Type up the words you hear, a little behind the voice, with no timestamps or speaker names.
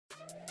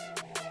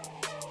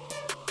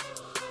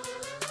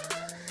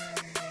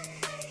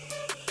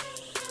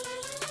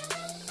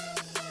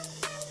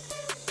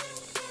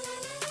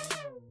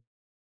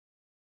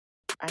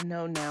I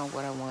know now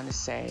what I want to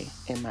say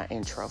in my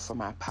intro for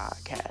my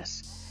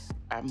podcast.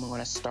 I'm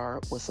going to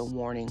start with a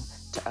warning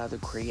to other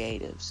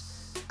creatives.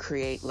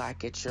 Create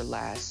like it's your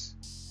last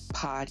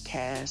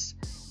podcast,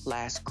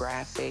 last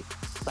graphic,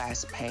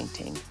 last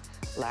painting,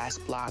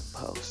 last blog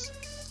post.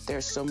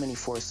 There's so many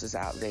forces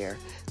out there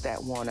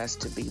that want us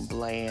to be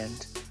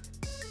bland,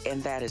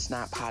 and that is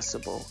not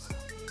possible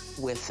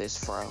with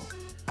this fro.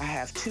 I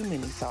have too many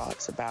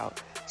thoughts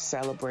about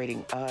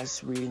celebrating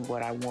us, reading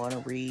what I want to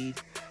read,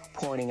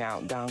 pointing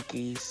out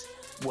donkeys,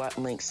 what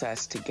links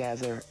us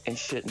together and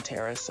shouldn't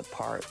tear us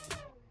apart.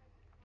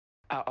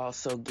 I'll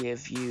also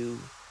give you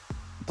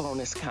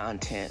bonus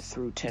content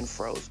through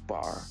TNFro's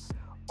bar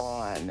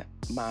on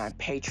my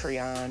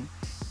Patreon,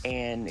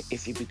 and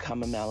if you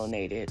become a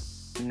melanated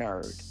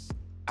nerd.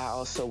 I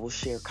also will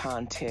share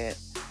content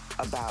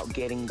about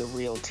getting the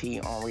real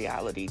tea on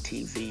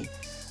Unreali-TV.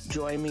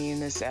 Join me in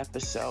this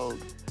episode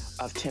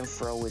of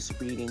TNFro is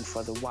Reading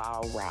for the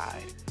Wild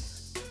Ride,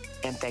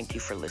 and thank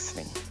you for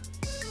listening.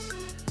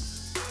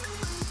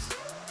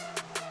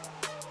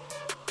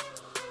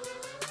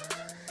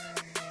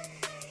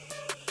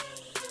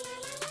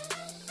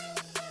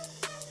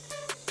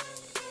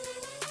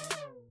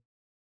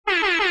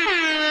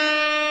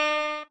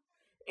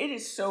 It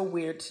is so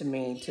weird to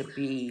me to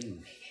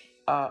be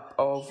up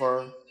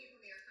over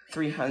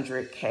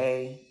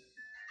 300K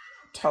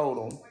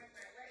total.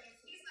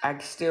 I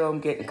still am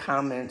getting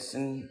comments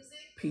and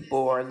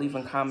people are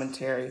leaving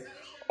commentary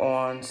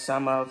on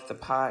some of the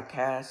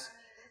podcasts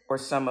or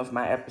some of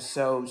my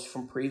episodes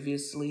from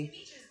previously.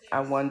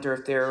 I wonder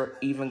if they're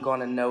even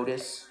going to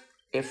notice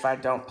if I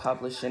don't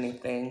publish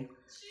anything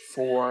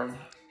for,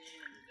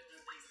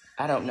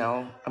 I don't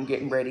know, I'm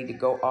getting ready to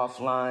go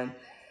offline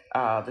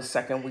the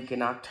second week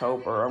in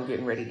October. I'm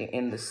getting ready to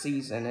end the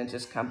season and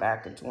just come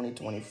back in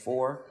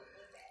 2024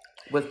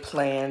 with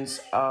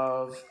plans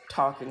of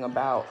talking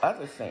about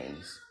other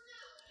things.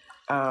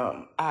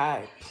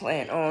 I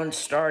plan on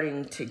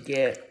starting to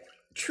get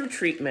true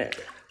treatment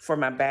for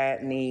my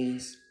bad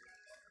knees.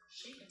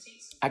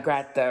 I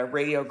got the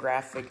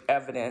radiographic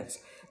evidence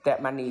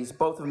that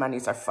both of my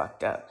knees are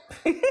fucked up.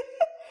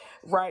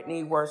 Right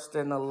knee worse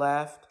than the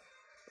left,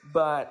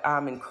 but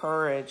I'm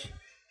encouraged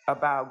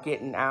about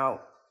getting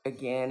out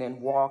again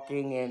and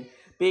walking and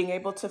being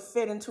able to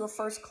fit into a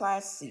first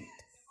class seat.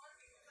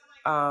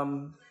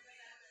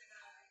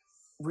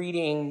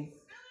 Reading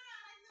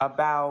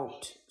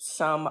about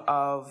some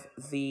of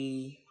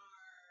the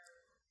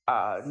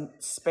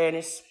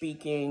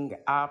Spanish-speaking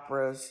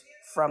operas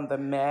from the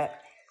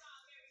Met.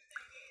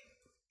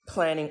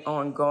 Planning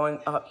on going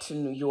up to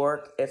New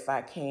York if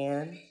I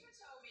can.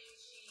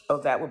 Oh,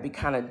 that would be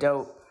kind of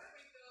dope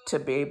to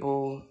be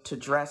able to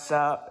dress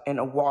up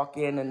and walk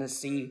in and to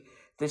see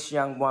this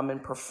young woman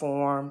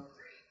perform.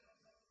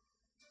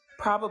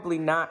 Probably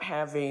not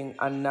having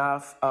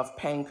enough of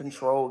pain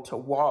control to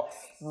walk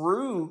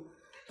through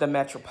the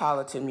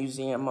Metropolitan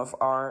Museum of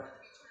Art,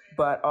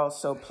 but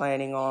also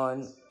planning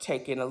on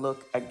taking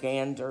a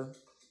gander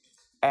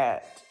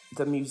at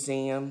the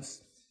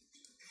museums.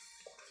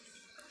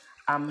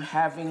 I'm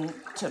having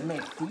to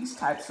make these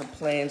types of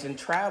plans and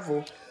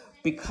travel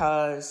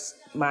because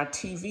my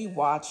TV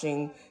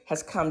watching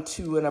has come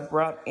to an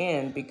abrupt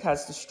end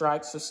because the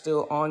strikes are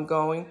still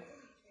ongoing,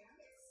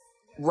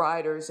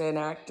 writers and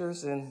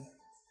actors, and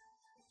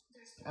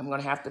I'm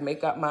going to have to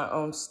make up my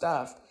own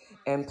stuff.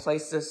 And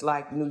places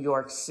like New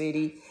York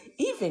City,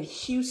 even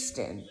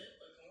Houston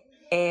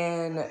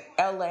and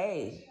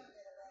LA,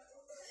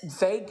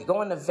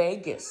 going to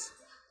Vegas,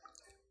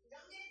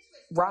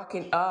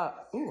 rocking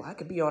up. Ooh, I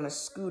could be on a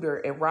scooter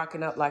and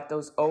rocking up like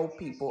those old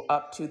people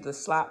up to the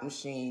slot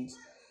machines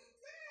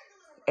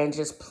and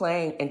just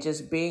playing and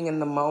just being in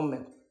the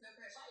moment.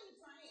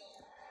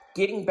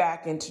 Getting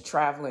back into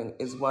traveling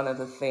is one of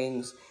the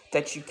things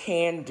that you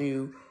can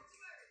do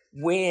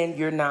when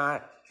you're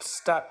not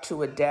stuck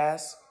to a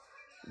desk,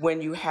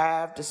 when you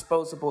have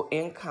disposable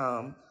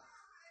income,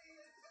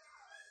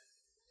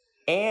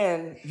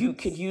 and you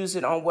could use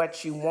it on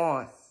what you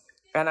want.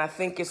 And I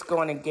think it's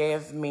going to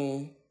give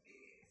me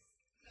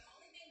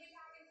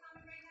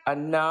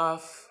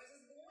enough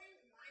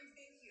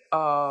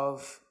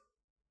of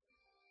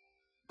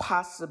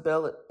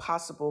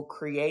possible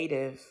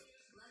creative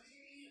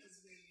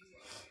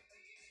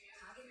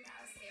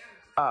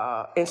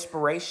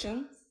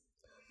inspiration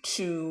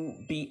to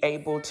be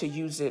able to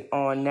use it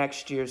on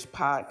next year's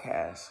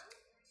podcast.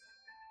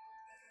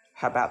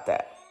 How about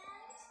that?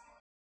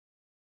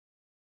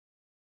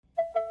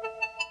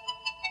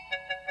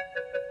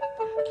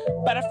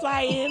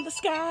 Butterfly in the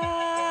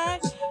sky,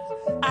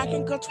 I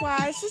can go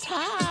twice as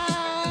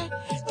high.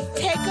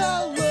 Take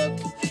a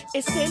look,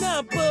 it's in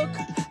a book,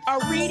 a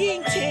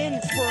reading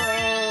TNFro.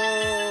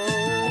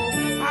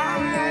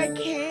 I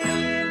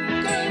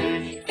can go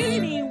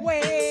anywhere,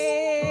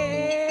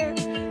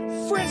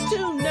 friends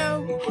to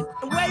know,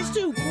 ways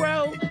to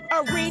grow,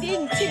 a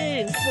reading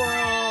TNFro.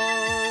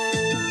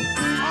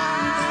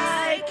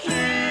 I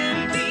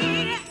can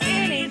be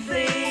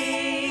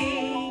anything.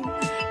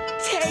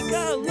 Take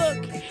a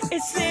look,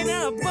 it's in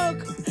a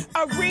book, a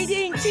A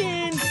reading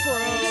TNFro.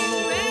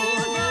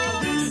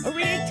 A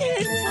reading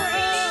TNFro.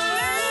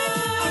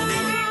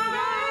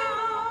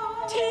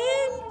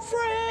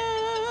 TNFro.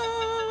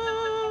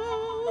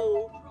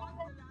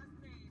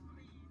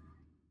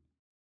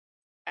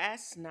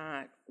 Ask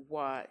not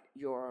what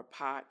your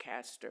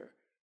podcaster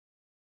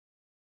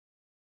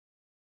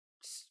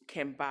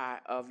can buy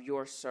of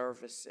your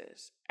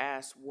services.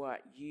 Ask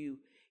what you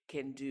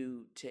can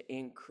do to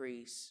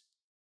increase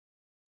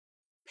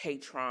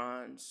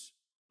patrons,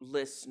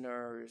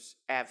 listeners,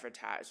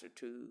 advertiser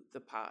to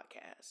the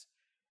podcast.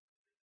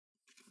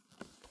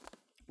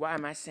 Why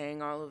am I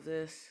saying all of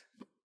this?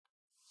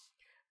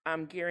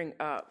 I'm gearing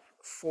up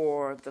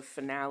for the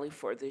finale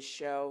for this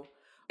show,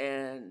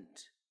 and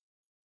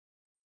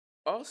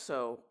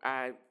also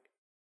I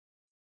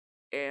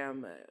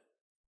am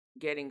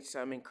getting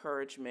some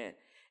encouragement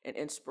and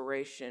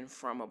inspiration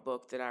from a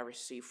book that I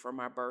received for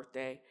my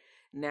birthday,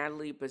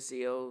 Natalie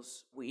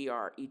Bazille's We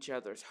Are Each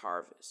Other's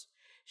Harvest.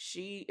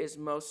 She is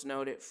most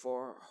noted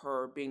for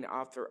her being the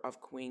author of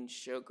Queen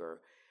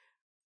Sugar,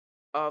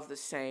 of the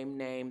same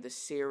name, the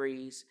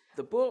series.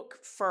 The book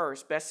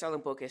first,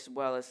 best-selling book as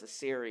well as the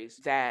series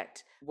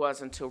that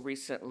was until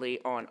recently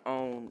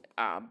owned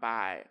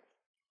by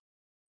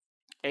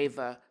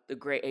Ava, the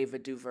great Ava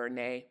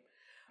DuVernay.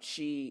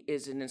 She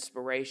is an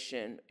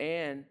inspiration.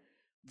 And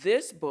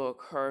this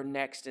book, her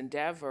next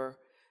endeavor,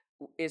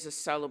 is a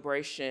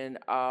celebration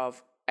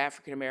of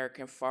African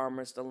American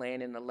farmers, the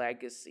land, and the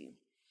legacy.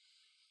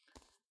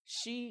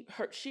 She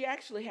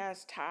actually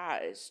has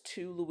ties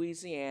to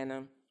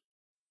Louisiana.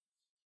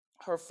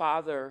 Her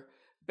father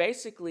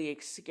basically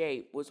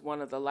escaped, was one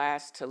of the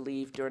last to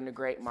leave during the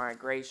Great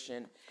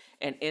Migration,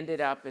 and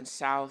ended up in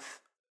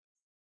South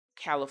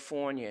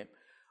California,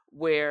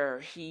 where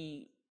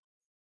he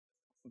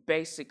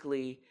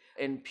basically,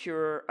 in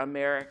pure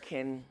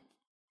American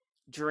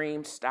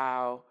dream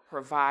style,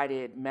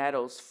 provided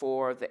metals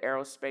for the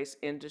aerospace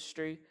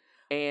industry.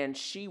 And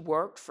she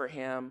worked for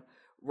him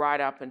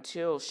right up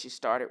until she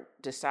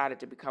decided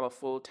to become a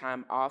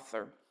full-time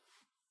author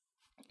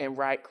and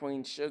write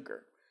Queen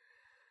Sugar.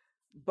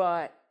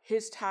 But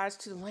his ties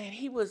to the land,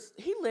 he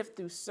lived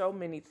through so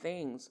many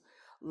things,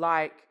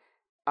 like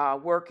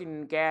working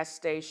in a gas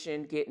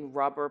station, getting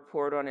rubber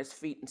poured on his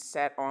feet and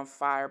set on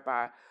fire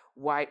by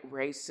white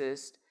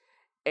racists.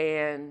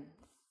 And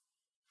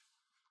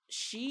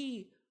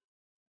she,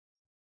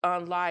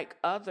 unlike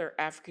other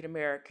African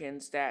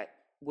Americans that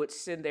would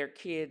send their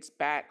kids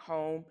back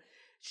home,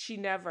 she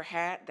never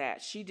had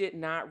that. She did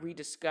not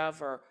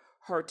rediscover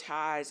her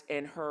ties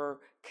and her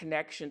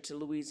connection to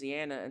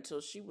Louisiana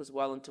until she was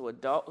well into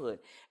adulthood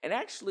and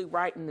actually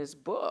writing this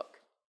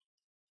book.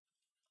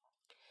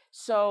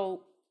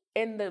 So,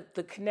 in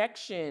the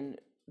connection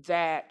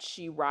that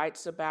she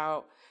writes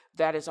about,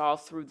 that is all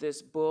through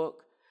this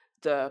book,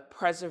 the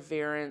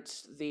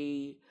perseverance,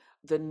 the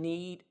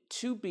need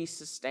to be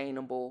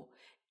sustainable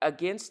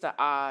against the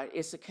odd,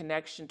 is a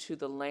connection to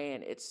the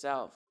land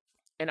itself.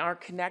 And our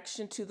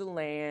connection to the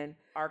land,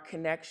 our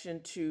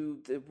connection to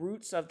the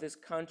roots of this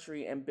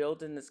country and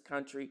building this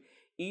country,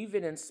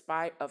 even in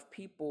spite of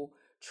people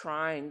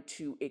trying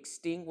to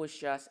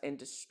extinguish us and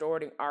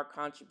distorting our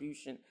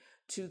contribution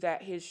to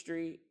that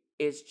history,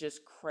 is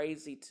just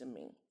crazy to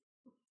me.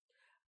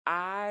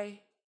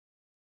 I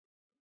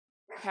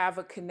have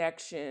a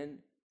connection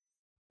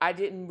I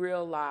didn't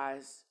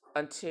realize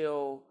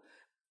until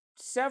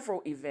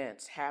several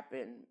events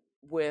happened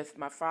with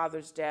my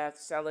father's death,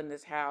 selling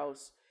this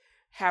house,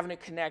 having a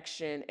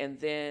connection, and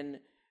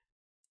then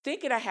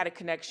thinking I had a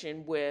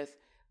connection with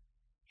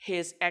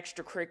his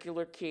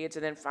extracurricular kids,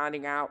 and then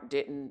finding out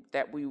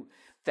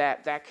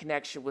that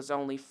connection was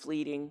only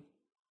fleeting.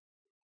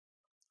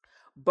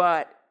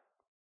 But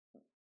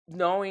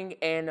knowing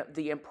and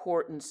the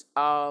importance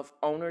of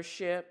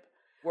ownership,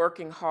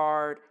 working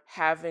hard,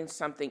 having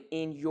something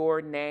in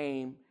your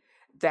name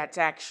that's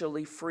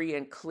actually free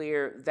and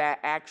clear, that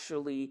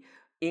actually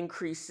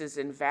increases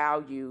in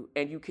value,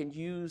 and you can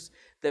use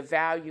the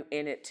value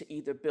in it to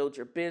either build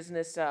your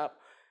business up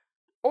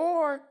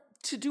or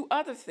to do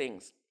other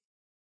things.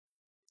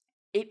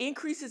 It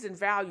increases in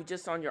value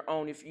just on your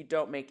own if you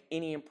don't make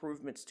any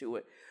improvements to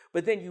it.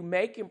 But then you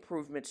make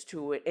improvements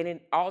to it, and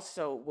it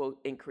also will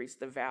increase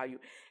the value,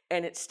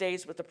 and it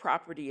stays with the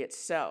property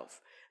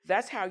itself.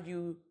 That's how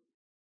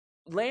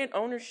land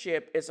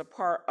ownership is a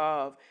part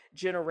of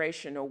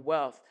generational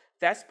wealth.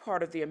 That's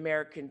part of the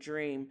American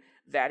dream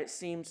that it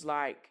seems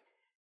like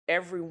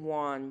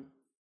everyone,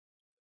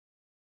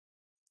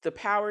 the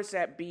powers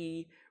that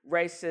be,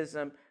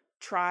 racism,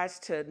 tries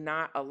to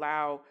not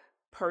allow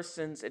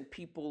persons and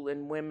people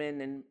and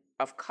women and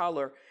of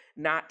color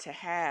not to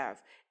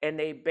have. And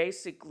they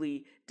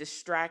basically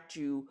distract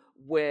you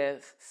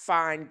with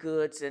fine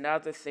goods and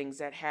other things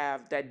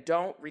that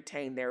don't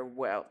retain their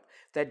wealth,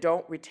 that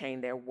don't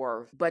retain their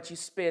worth. But you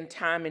spend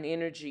time and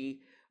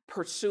energy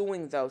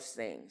pursuing those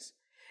things.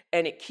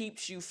 And it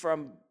keeps you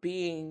from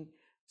being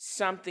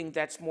something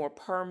that's more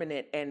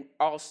permanent, and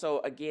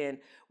also, again,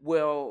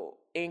 will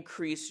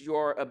increase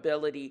your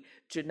ability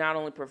to not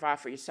only provide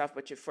for yourself,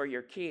 but for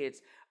your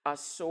kids. a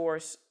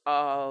source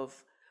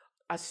of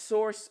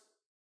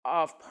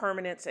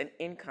permanence and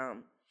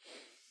income.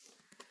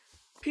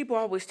 People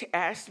always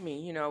ask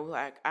me,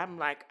 I'm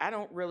like, I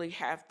don't really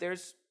have,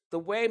 there's the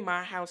way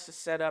my house is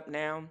set up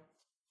now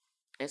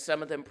and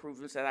some of the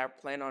improvements that I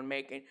plan on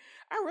making,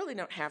 I really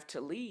don't have to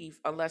leave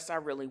unless I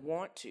really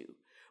want to.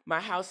 My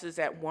house is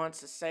at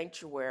once a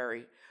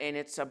sanctuary and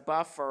it's a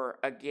buffer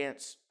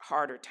against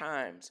harder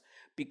times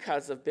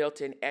because of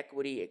built-in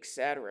equity,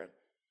 etc.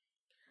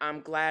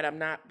 I'm glad I'm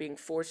not being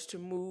forced to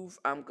move.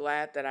 I'm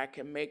glad that I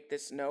can make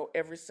this note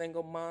every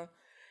single month.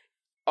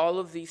 All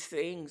of these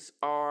things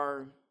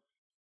are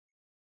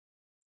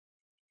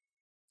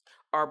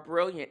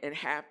brilliant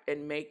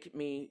and make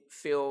me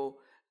feel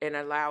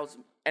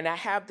and I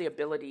have the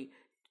ability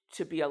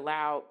to be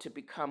allowed to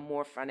become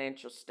more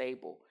financial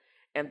stable.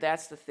 And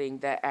that's the thing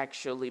that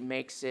actually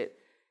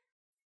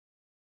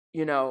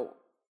you know,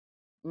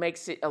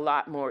 makes it a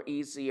lot more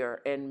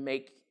easier and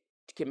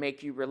can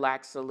make you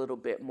relax a little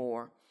bit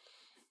more.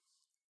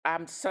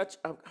 I'm such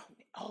a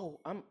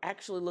I'm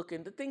actually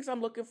looking the things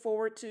I'm looking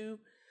forward to,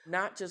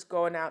 not just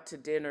going out to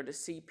dinner to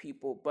see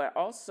people, but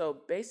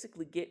also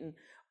basically getting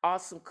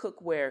awesome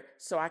cookware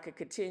so I could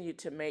continue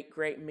to make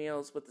great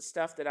meals with the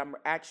stuff that I'm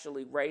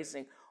actually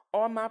raising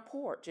on my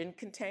porch in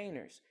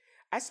containers.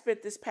 I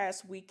spent this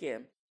past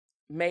weekend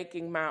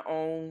making my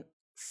own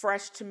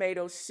fresh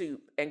tomato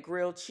soup and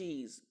grilled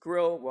cheese,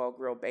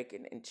 grilled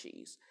bacon and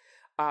cheese,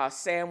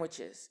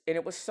 sandwiches, and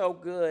it was so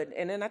good.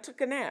 And then I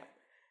took a nap,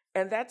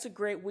 and that's a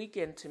great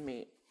weekend to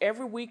me.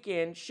 Every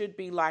weekend should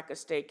be like a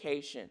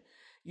staycation.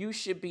 You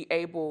should be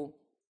able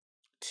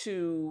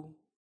to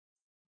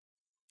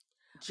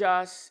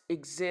just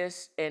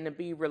exist and to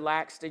be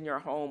relaxed in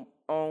your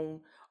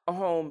own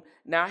home,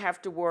 not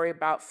have to worry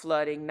about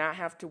flooding, not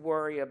have to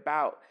worry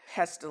about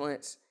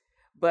pestilence,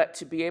 but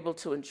to be able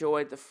to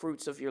enjoy the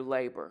fruits of your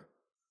labor.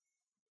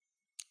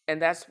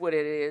 And that's what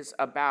it is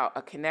about,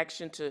 a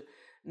connection to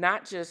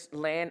not just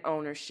land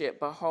ownership,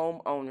 but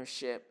home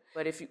ownership.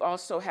 But if you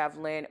also have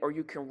land or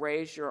you can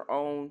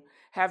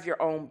have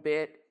your own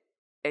bit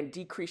and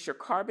decrease your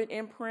carbon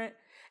imprint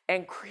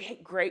and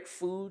create great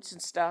foods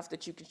and stuff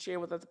that you can share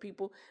with other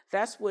people,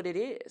 that's what it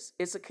is.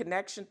 It's a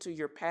connection to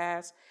your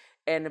past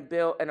and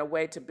a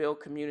way to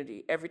build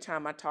community. Every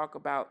time I talk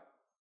about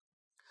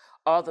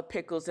all the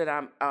pickles that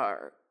I'm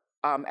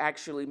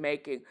actually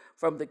making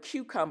from the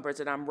cucumbers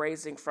that I'm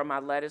raising from my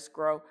lettuce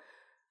grow,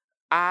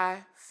 I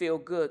feel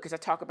good because I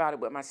talk about it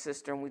with my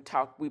sister, and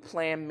we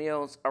plan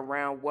meals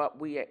around what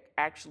we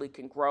actually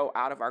can grow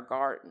out of our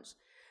gardens.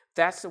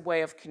 That's a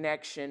way of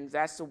connection.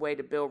 That's a way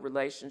to build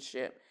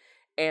relationship,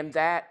 and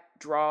that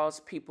draws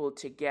people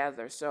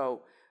together.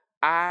 So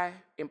I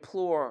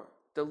implore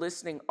the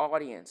listening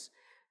audience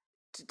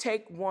to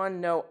take one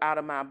note out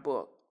of my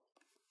book.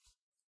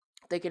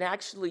 They can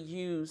actually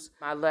use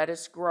my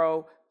Lettuce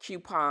Grow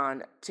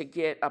coupon to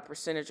get a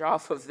percentage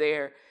off of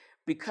there,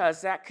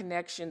 because that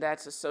connection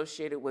that's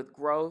associated with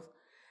growing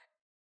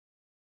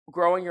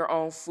your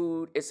own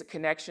food, is a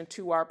connection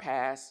to our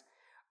past,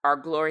 our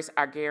glorious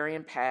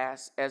agrarian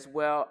past, as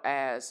well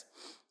as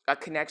a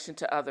connection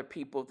to other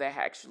people that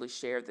actually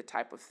share the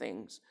type of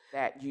things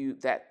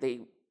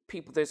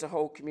there's a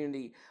whole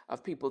community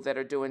of people that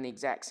are doing the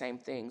exact same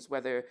things,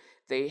 whether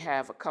they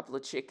have a couple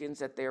of chickens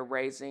that they're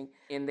raising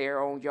in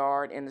their own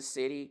yard in the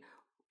city,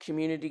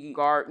 community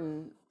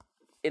garden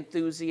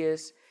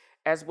enthusiasts,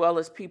 as well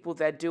as people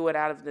that do it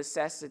out of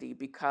necessity,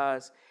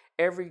 because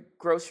every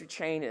grocery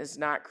chain is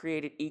not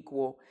created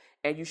equal,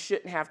 and you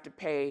shouldn't have to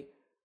pay.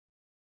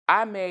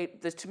 I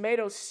made the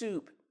tomato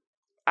soup.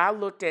 I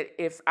looked at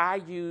if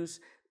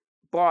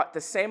bought the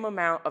same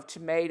amount of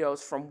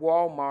tomatoes from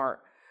Walmart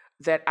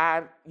that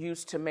I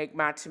used to make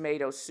my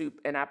tomato soup,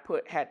 and I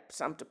had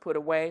some to put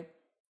away.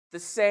 The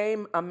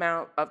same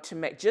amount of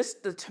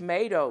just the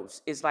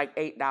tomatoes is like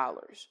 $8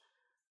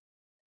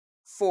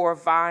 for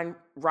vine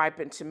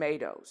ripened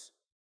tomatoes.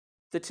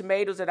 The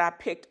tomatoes that I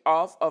picked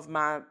off of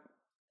my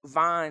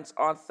vines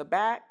off the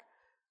back,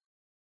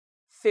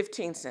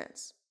 15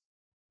 cents,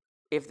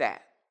 if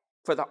that,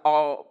 for the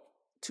all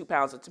 2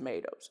 pounds of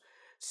tomatoes.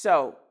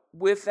 So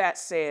with that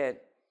said,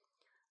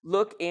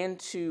 look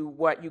into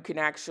what you can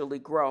actually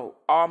grow.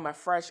 All my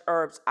fresh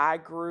herbs I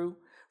grew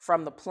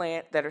from the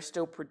plant that are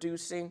still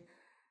producing.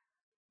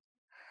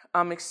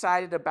 I'm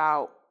excited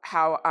about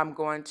how I'm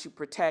going to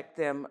protect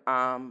them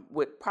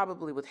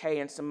probably with hay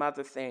and some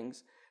other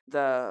things,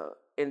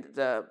 in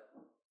the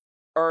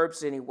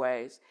herbs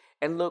anyways,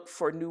 and look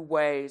for new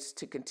ways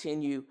to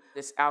continue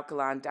this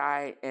alkaline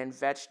diet and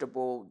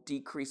vegetable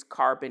decreased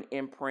carbon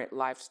imprint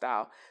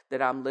lifestyle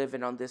that I'm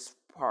living on this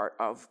part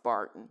of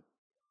Barton.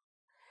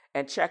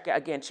 And check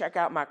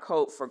out my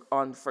code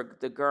for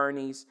the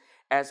gurneys,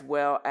 as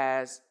well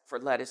as for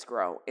Lettuce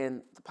Grow,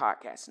 in the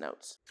podcast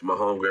notes. To my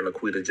homegirl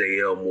Laquita J.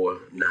 Elmore,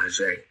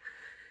 Najee.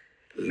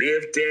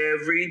 Lift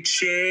every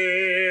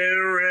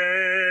chair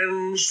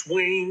and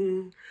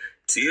swing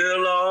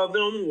till all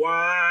them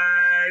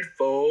white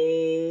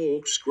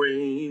folks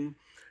scream.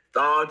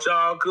 Thought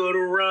y'all could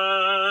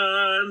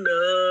run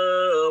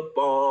up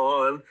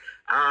on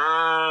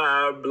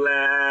our our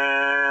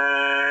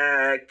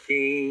black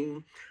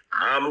king.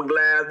 I'm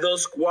glad the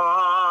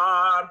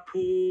squad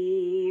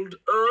pulled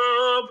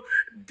up,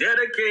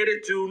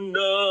 dedicated to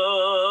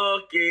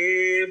Nuck.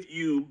 If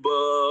you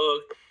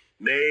buck,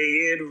 may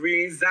it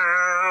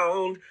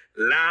resound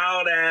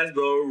loud as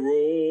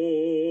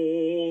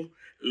the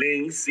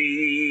rolling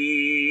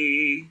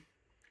sea.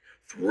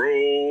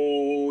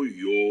 Throw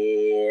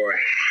your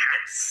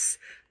hats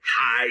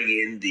high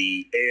in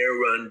the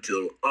air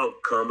until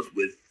Unc comes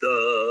with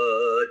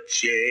the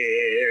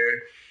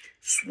chair.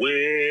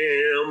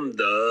 Swim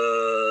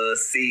the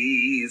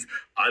seas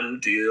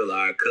until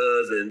our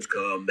cousins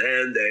come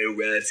and they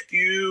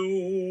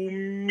rescue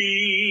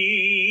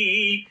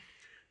me.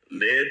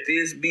 Let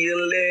this be a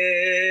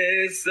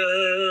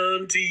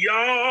lesson to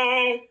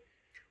y'all.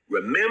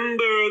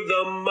 Remember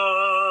the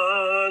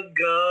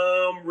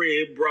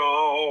Montgomery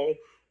Brawl,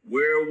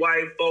 where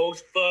white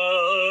folks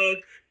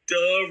fucked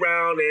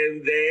around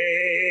and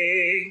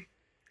they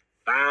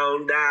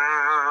found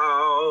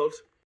out.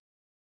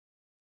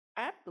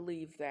 I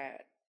believe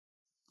that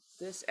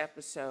this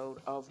episode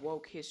of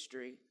Woke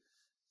History,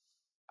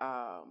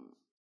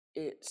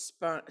 it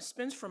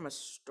spins from a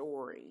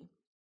story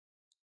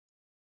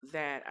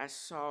that I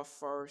saw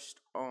first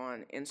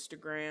on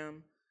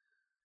Instagram.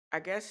 I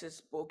guess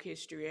it's woke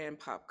history and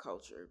pop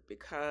culture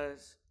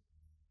because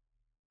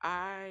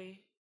I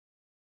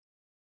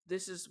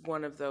this is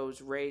one of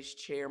those raised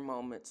chair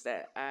moments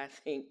that I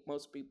think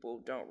most people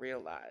don't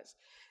realize.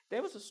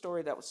 There was a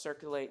story that was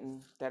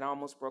circulating that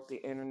almost broke the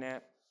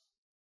internet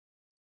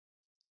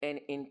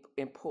and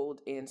pulled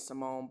in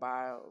Simone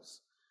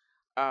Biles.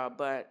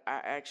 But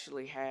I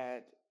actually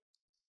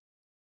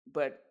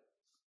but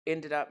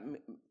ended up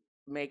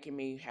making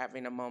me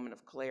having a moment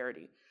of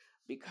clarity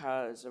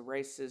because of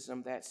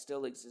racism that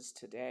still exists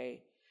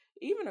today,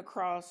 even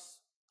across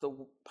the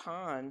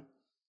pond,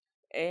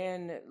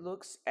 and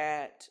looks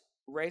at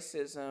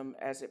racism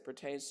as it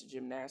pertains to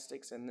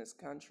gymnastics in this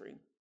country.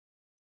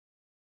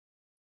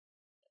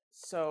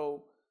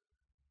 So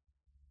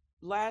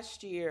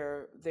last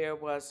year, there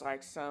was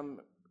like some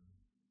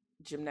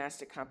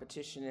gymnastic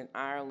competition in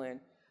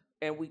Ireland,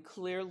 and we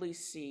clearly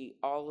see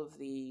all of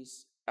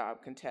these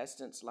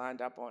contestants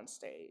lined up on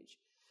stage.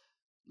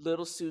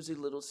 Little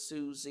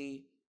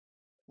Susie,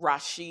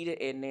 Rashida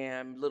and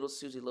them, Little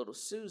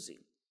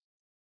Susie,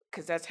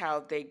 because that's how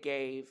they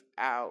gave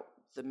out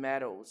the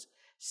medals,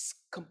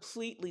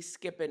 completely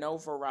skipping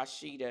over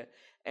Rashida,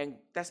 and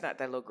that's not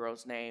that little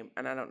girl's name,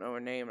 and I don't know her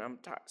name. I'm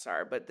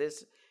sorry, but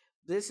this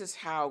is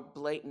how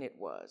blatant it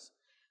was.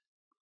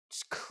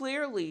 Just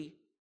clearly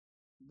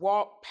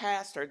walk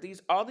past her.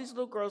 All these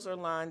little girls are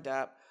lined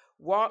up,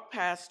 walk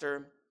past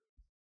her,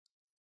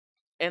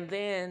 and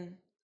then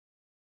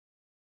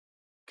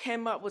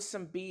came up with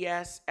some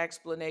BS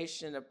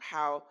explanation of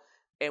how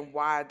and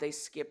why they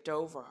skipped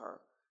over her.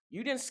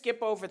 You didn't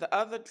skip over the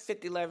other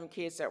 11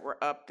 kids that were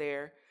up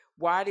there.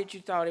 Why did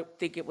you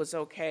think it was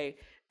okay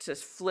to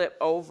flip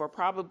over?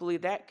 Probably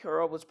that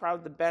girl was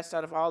probably the best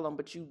out of all of them,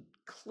 but you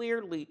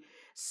clearly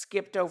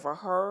skipped over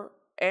her.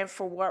 And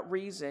for what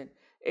reason?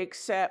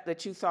 Except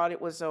that you thought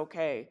it was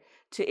okay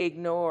to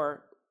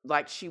ignore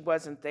like she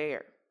wasn't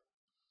there.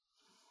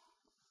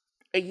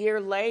 A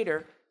year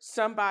later,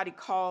 somebody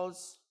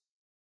calls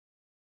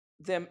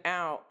them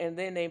out, and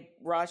then they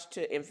rush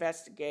to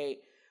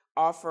investigate,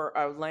 offer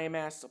a lame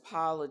ass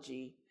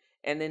apology,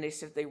 and then they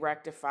said they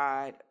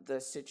rectified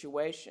the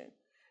situation,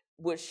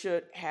 which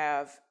should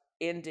have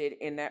ended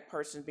in that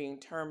person being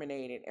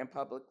terminated and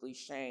publicly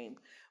shamed.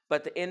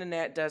 But the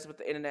internet does what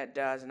the internet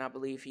does, and I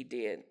believe he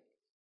did.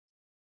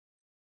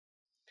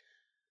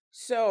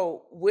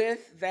 So,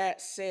 with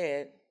that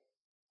said,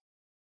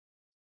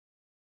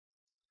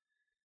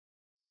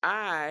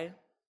 I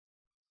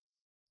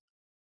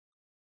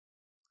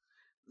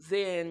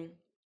then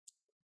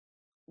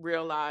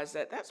realized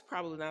that that's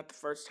probably not the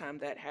first time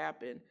that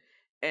happened,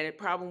 and it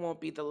probably won't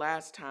be the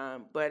last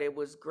time. But it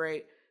was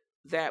great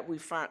that we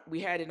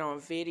had it on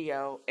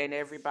video, and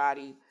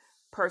everybody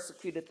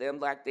persecuted them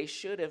like they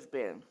should have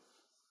been.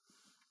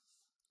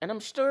 And I'm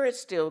sure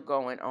it's still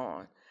going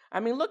on.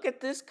 I mean, look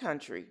at this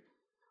country.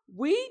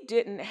 We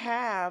didn't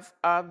have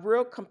a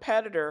real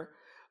competitor,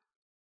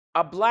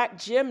 a black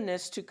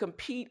gymnast, to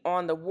compete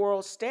on the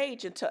world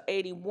stage until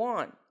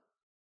 81.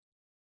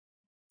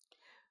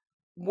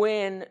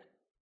 When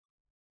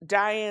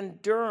Diane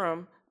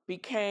Durham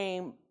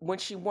when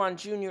she won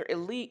Junior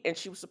Elite and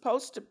she was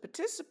supposed to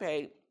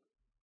participate,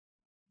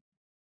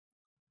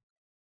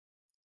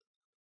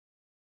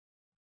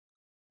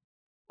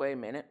 wait a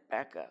minute,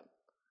 back up.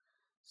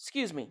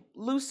 Excuse me,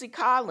 Lucy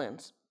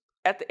Collins,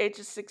 at the age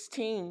of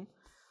 16,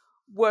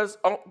 was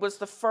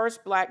the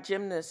first black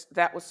gymnast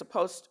that was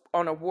supposed to,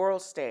 on a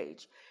world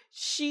stage.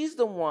 She's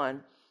the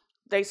one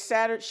they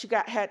sat her. She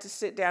had to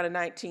sit down in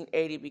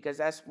 1980 because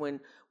that's when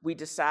we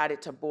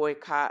decided to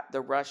boycott the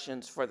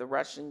Russians for the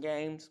Russian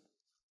games.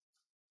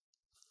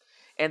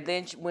 And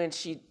then when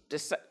she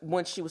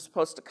was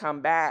supposed to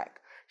come back,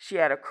 she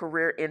had a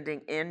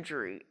career-ending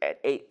injury at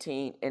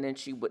 18, and then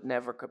she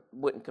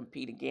wouldn't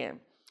compete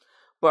again.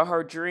 But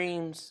her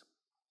dreams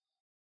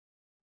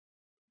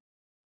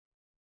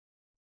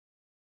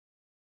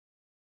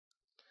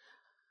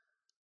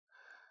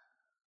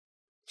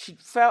she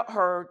felt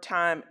her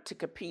time to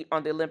compete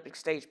on the Olympic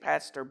stage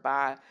passed her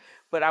by,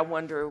 but I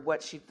wonder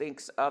what she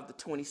thinks of the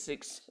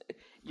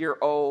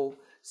 26-year-old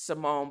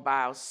Simone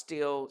Biles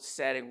still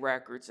setting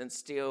records and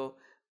still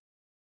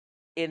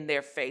in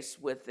their face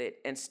with it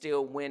and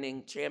still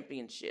winning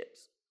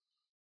championships.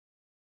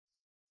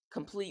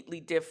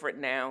 Completely different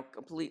now,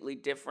 completely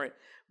different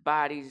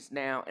bodies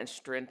now and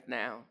strength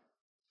now.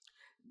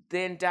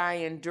 Then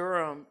Diane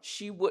Durham,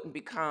 she wouldn't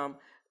become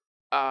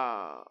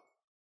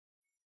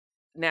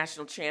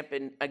national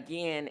champion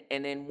again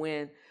and then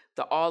win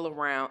the all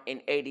around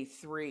in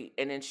 83.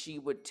 And then she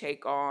would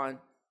take on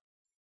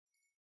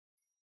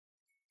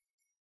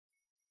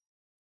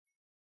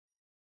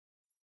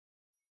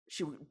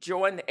she would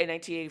join the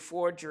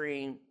 1984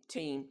 Dream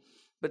Team,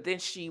 but then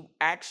she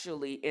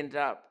actually ended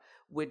up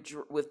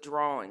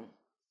withdrawing,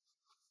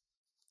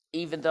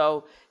 even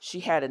though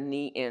she had a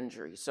knee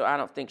injury. So I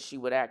don't think she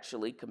would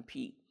actually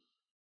compete.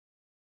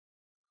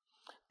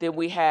 Then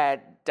we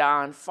had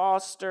Don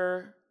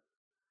Foster,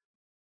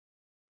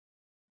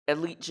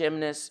 elite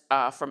gymnast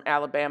from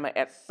Alabama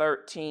at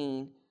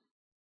 13,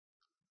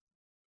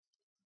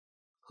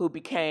 who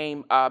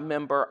became a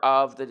member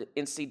of the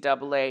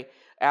NCAA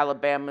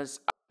Alabama's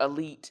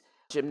elite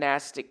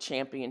gymnastic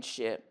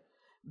championship.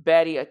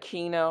 Betty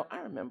Aquino, I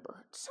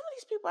remember. Some of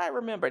these people I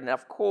remember. And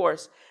of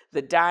course,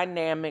 the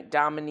dynamic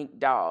Dominique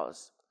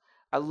Dawes.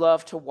 I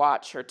love to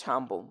watch her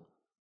tumble.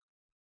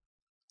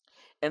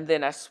 And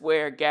then I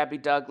swear Gabby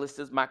Douglas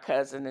is my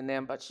cousin and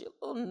them, but she's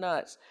a little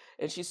nuts.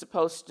 And she's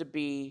supposed to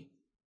be,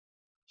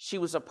 she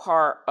was a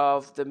part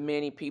of the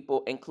many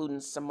people,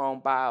 including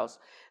Simone Biles,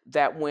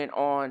 that went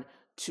on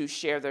to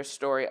share their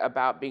story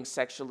about being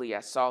sexually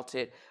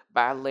assaulted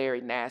by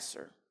Larry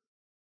Nassar.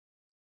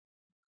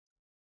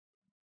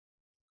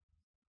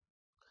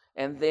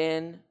 And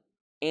then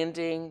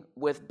ending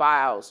with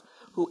Biles,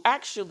 who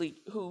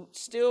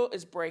still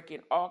is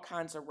breaking all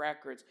kinds of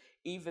records,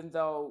 even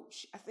though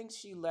I think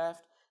she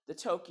left the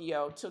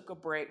Tokyo, took a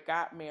break,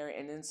 got married,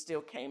 and then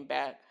still came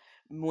back,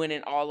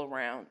 winning all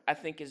around. I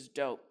think is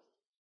dope.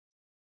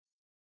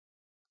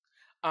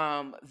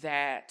 And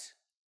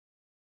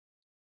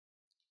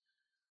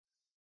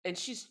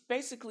she's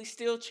basically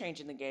still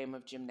changing the game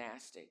of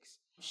gymnastics.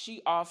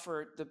 She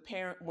offered the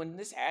parent, when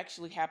this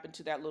actually happened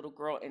to that little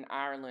girl in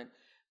Ireland,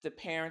 the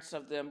parents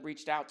of them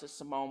reached out to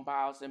Simone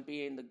Biles, and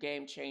being the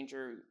game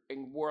changer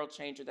and world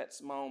changer that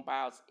Simone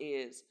Biles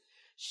is,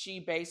 she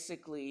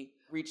basically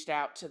reached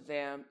out to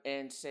them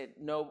and said,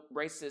 no,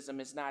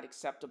 racism is not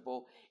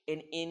acceptable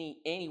in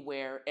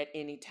anywhere at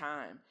any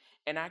time.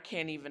 And I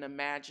can't even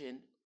imagine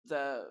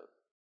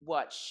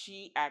what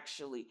she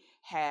actually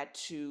had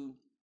to,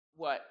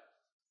 what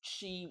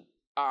she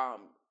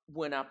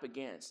went up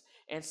against,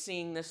 and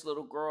seeing this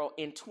little girl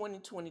in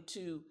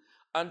 2022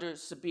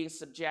 being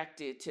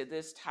subjected to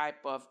this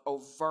type of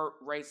overt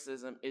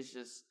racism is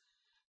just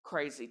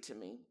crazy to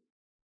me.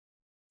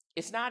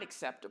 It's not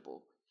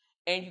acceptable,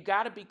 and you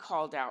got to be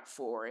called out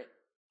for it,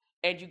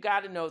 and you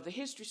got to know the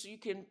history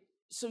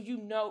so you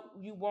know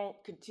you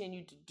won't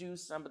continue to do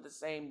some of the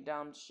same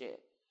dumb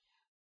shit.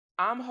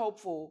 I'm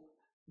hopeful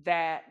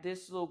that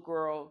this little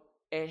girl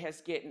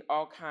has getting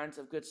all kinds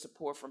of good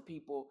support from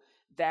people,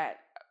 that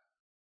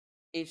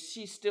if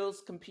she's still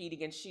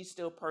competing and she's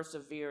still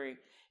persevering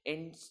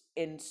in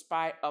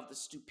spite of the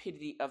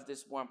stupidity of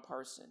this one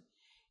person.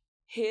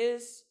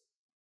 The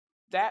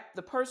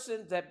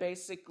person that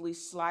basically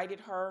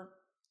slighted her,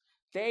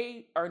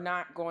 they are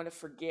not going to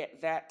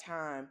forget that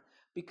time,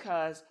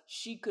 because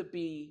she could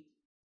be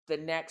the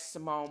next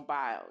Simone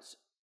Biles,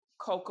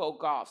 Coco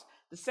Gauffs,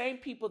 the same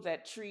people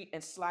that treat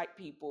and slight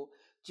people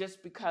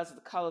just because of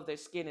the color of their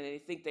skin and they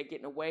think they're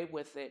getting away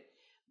with it.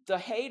 The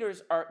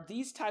haters are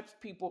these types of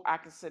people I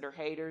consider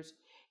haters.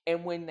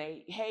 And when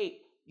they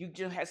hate, you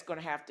just going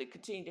to have to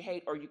continue to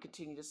hate, or you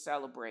continue to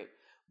celebrate.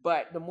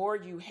 But the more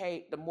you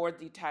hate, the more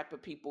the type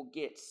of people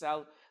get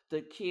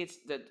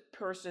the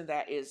person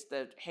that is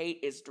the hate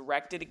is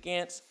directed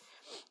against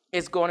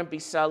is going to be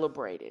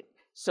celebrated.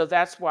 So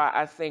that's why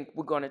I think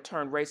we're going to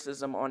turn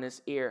racism on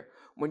its ear.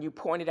 When you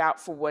point it out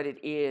for what it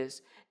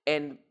is,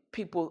 and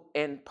people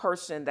and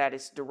person that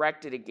it's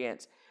directed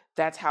against,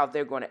 that's how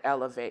they're going to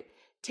elevate.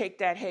 Take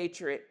that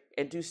hatred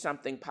and do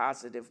something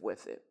positive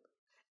with it.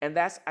 And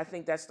I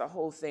think that's the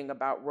whole thing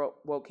about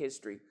woke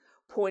history,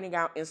 pointing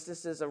out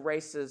instances of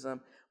racism,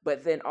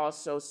 but then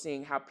also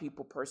seeing how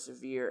people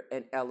persevere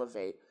and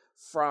elevate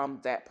from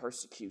that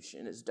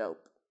persecution is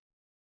dope.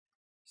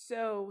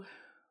 So,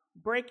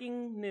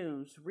 breaking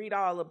news, read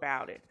all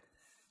about it.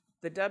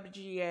 The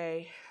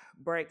WGA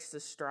breaks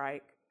the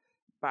strike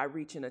by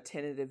reaching a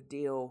tentative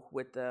deal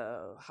with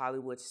the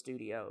Hollywood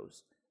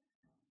studios.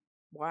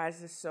 Why is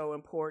this so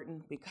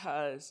important?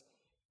 Because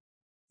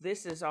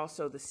this is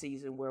also the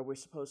season where we're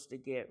supposed to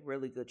get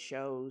really good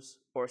shows,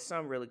 or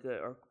some really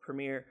good, or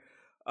premiere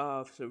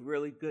of some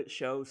really good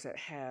shows that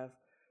have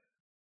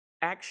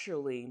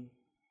actually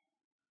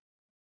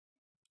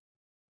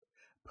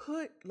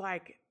put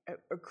like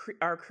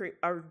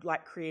our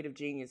like creative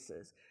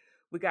geniuses.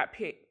 We got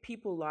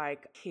people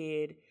like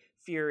Kid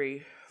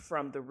Fury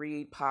from the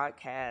Read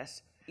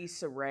podcast,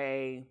 Issa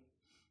Rae,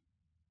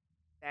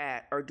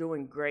 that are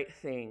doing great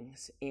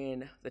things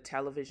in the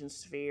television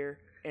sphere.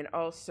 And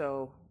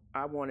also,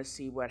 I want to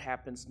see what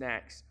happens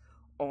next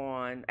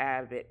on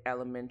Abbott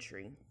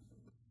Elementary.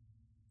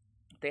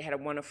 They had a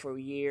wonderful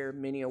year,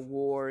 many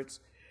awards,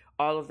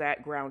 all of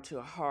that ground to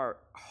a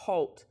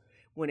halt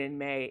when in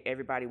May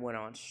everybody went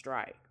on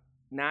strike.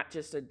 Not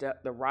just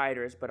the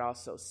writers, but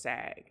also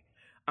SAG.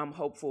 I'm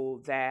hopeful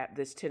that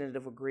this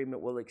tentative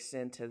agreement will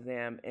extend to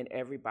them and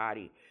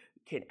everybody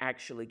can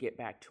actually get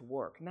back to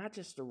work. Not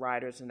just the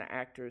writers and the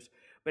actors,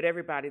 but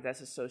everybody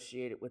that's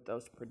associated with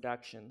those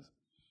productions.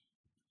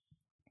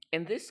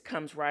 And this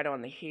comes right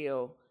on the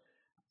heel.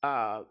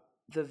 The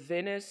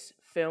Venice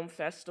Film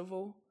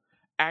Festival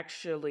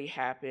actually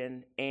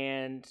happened,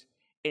 and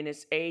in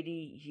its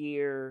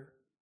 80-year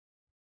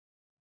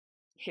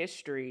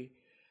history,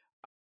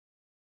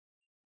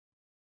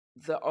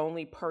 the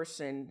only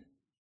person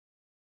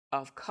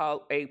of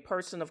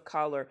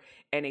color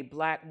and a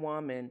Black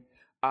woman,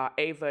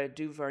 Ava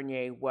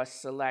DuVernay, was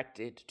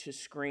selected to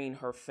screen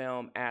her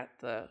film at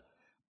the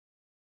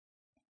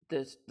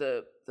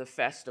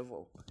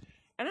festival.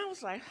 And I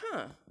was like,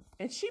 huh.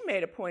 And she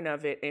made a point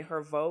of it in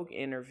her Vogue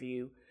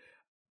interview.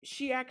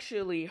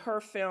 Her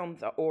film,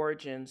 The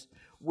Origins,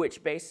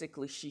 which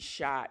basically she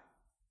shot,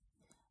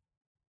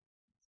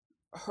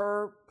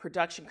 her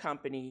production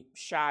company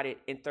shot it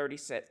in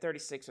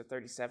 36 or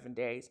 37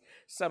 days,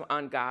 some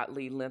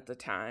ungodly length of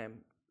time,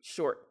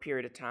 short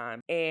period of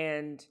time.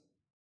 And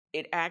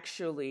it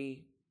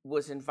actually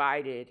was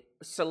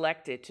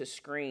selected to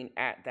screen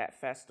at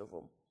that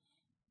festival.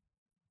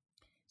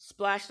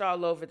 Splashed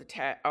all over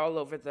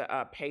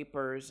the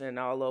papers and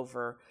all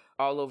over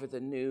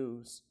the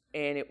news.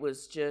 And it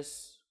was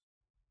just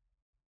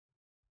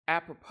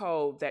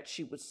apropos that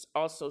she would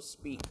also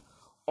speak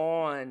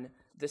on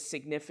the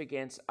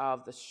significance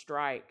of the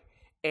strike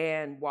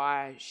and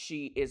why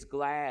she is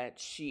glad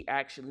she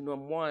actually,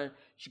 number one,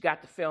 she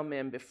got the film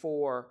in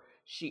before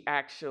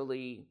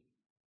the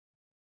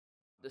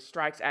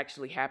strikes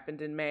actually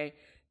happened in May.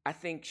 I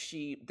think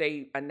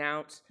they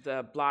announced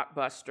the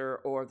blockbuster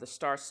or the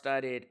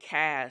star-studded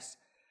cast,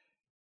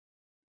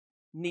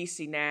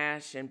 Niecy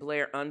Nash and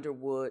Blair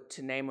Underwood,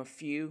 to name a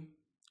few,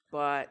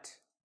 but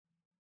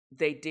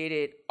they did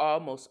it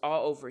almost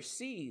all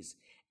overseas.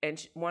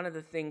 And one of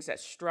the things that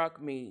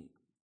struck me,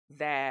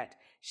 that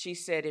she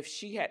said if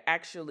she had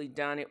actually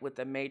done it with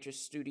a major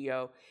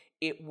studio,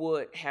 it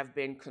would have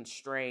been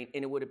constrained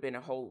and it would have been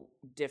a whole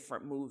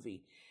different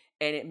movie.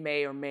 And it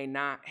may or may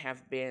not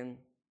have been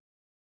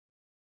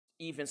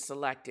even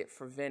selected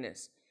for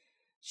Venice.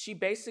 She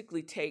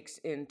basically takes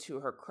into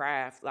her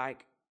craft,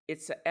 like,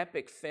 it's an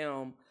epic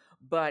film,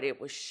 but it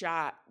was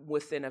shot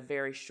within a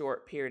very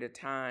short period of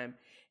time.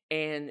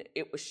 And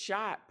it was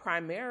shot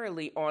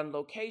primarily on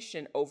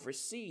location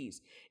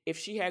overseas. If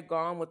she had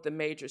gone with the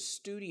major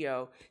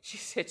studio, she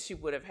said she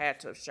would have had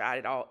to have shot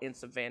it all in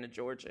Savannah,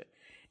 Georgia.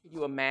 Can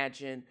you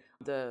imagine?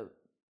 The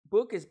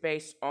book is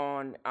based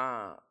on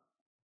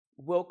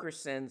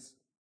Wilkerson's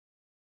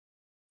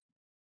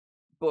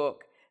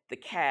book, The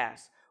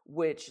Caste,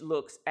 which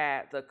looks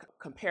at the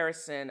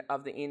comparison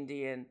of the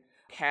Indian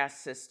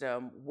caste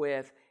system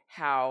with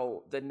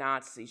how the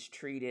Nazis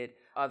treated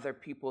other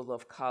people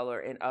of color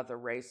and other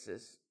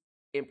races,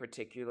 in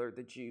particular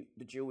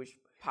the Jewish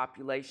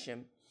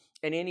population,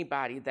 and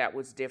anybody that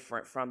was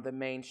different from the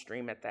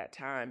mainstream at that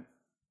time.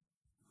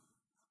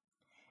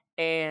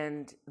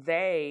 And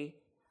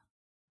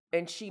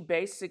she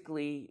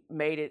basically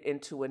made it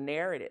into a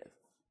narrative.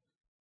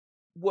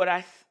 What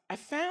I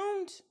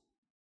found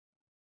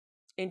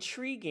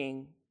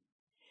intriguing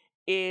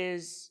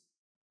is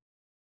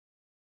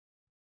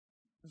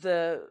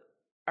the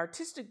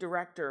artistic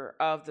director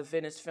of the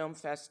Venice Film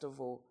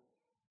Festival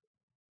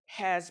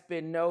has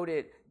been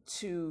noted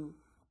to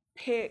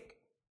pick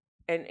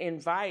and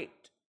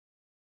invite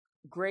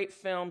great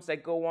films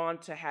that go on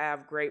to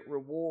have great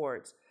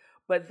rewards.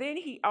 But then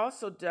he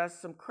also does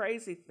some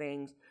crazy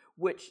things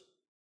which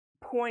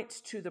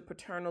points to the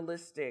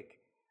paternalistic,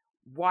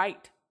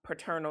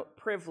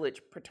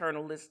 privileged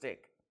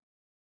paternalistic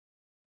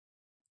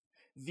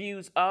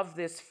views of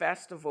this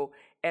festival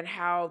and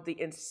how the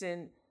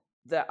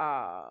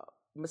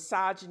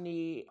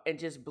misogyny and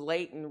just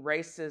blatant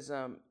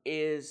racism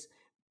is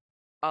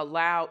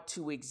allowed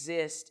to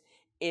exist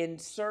in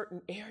certain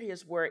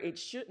areas where it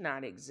should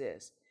not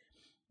exist.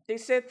 They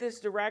said this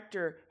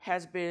director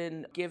has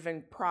been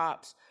given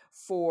props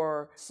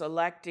for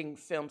selecting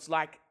films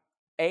like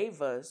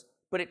Ava's,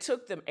 but it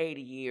took them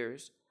 80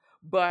 years.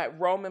 But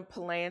Roman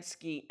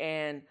Polanski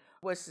and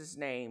what's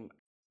the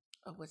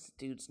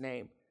dude's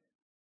name?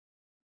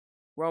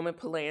 Roman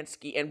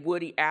Polanski and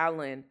Woody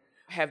Allen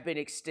have been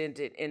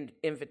extended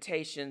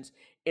invitations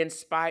in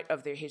spite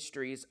of their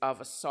histories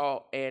of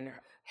assault and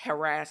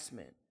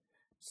harassment.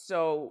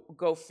 So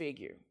go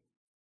figure.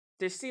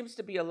 There seems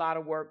to be a lot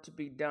of work to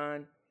be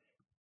done.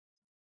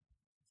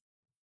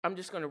 I'm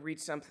just going to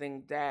read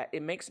something that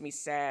it makes me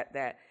sad,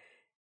 that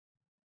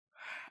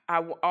I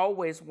will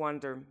always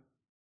wonder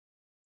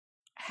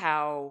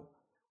how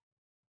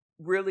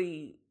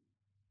really,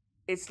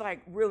 it's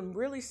like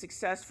really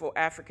successful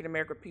African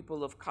American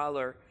people of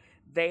color,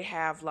 they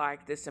have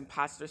like this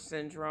imposter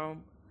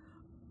syndrome.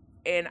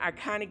 And I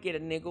kind of get a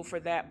niggle for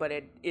that, but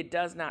it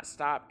does not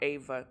stop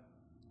Ava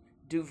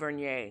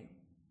DuVernay.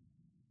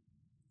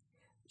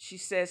 She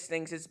says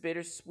things, it's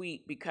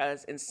bittersweet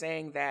because in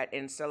saying that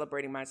and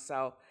celebrating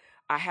myself,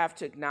 I have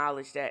to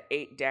acknowledge that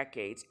 8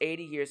 decades,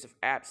 80 years of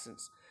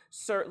absence.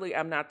 Certainly,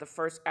 I'm not the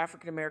first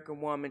African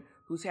American woman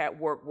who's had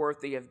work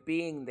worthy of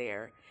being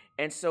there.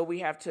 And so we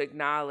have to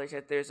acknowledge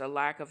that there's a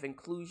lack of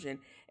inclusion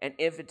and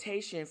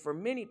invitation for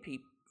many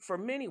people, for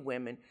many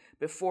women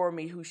before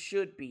me who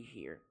should be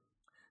here.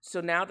 So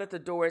now that the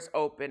door is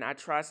open, I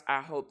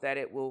hope that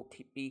it will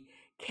be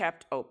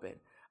kept open.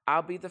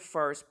 I'll be the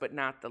first, but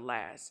not the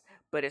last.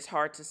 But it's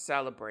hard to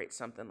celebrate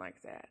something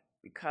like that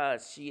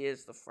because she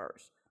is the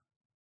first.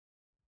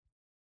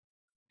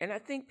 And I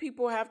think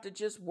people have to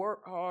just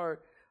work hard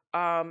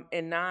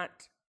and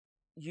not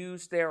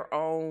use their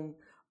own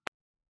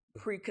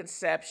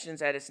preconceptions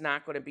that it's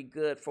not going to be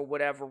good for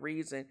whatever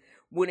reason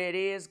when it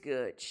is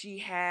good. She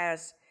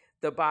has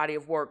the body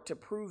of work to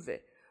prove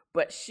it.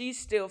 But she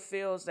still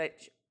feels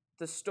that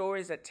the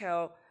stories that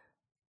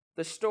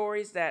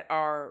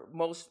are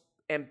most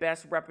and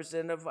best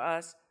representative of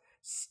us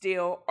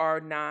still are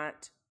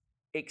not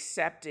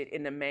accepted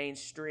in the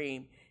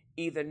mainstream,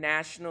 either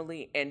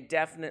nationally and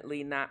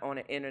definitely not on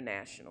an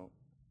international.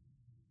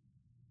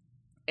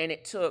 And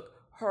it took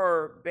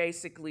her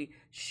basically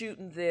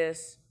shooting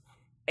this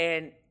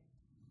and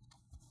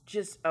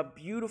just a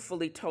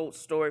beautifully told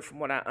story from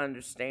what I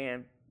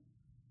understand.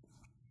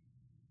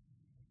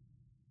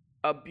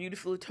 A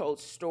beautifully told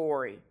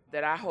story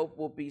that I hope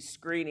will be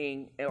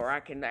screening, or I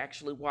can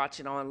actually watch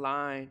it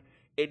online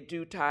in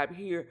due time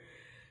here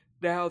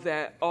now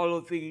that all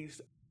of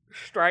these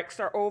strikes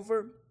are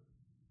over.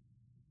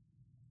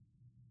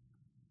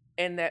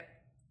 And that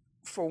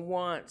for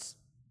once,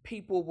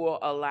 people will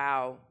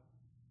allow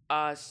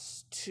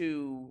us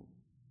to,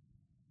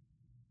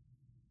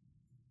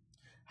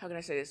 how can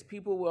I say this?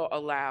 People will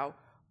allow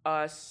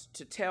us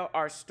to tell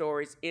our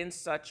stories in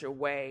such a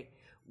way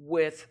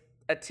with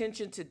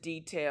attention to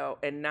detail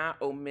and not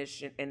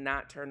omission and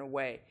not turn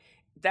away.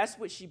 That's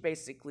what she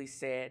basically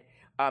said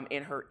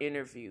in her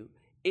interview.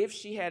 If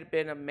she had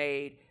been a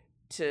maid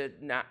to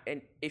not,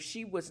 and if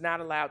she was not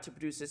allowed to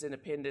produce this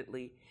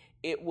independently,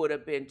 it would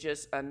have been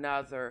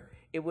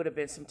it would have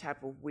been some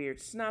type of weird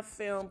snuff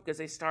film because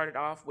they started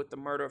off with the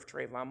murder of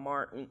Trayvon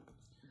Martin,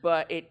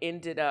 but it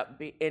ended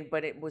up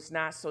but it was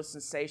not so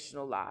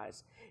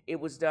sensationalized. It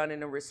was done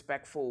in a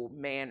respectful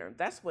manner.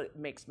 That's what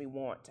makes me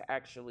want to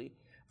actually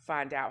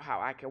find out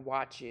how I can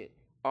watch it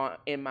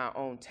in my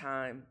own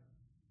time.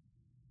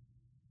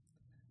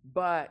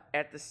 But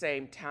at the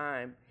same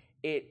time,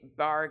 it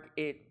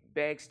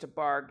begs to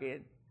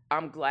bargain.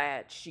 I'm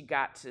glad she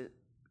got to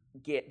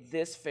get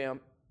this film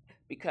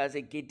because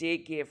it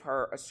did give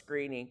her a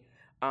screening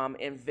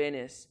in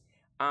Venice.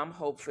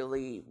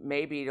 Hopefully,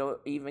 maybe it'll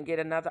even get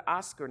another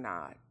Oscar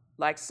nod,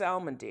 like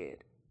Selma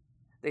did.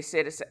 They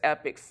said it's an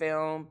epic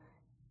film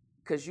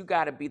because you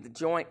got to be the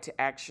joint to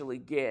actually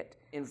get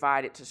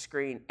invited to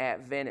screen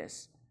at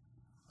Venice.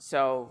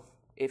 So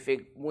if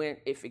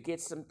it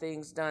gets some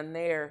things done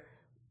there,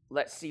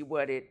 let's see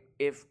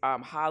if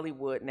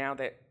Hollywood, now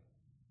that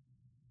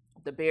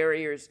the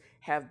barriers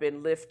have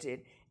been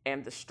lifted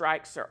and the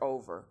strikes are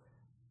over,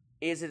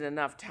 is it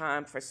enough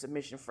time for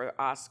submission for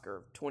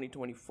Oscar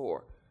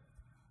 2024?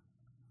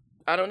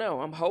 I don't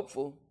know. I'm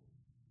hopeful.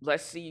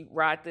 Let's see,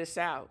 ride this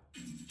out.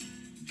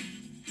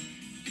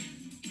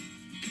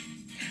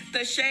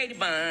 The Shady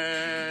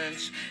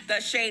Bunch, the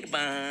Shady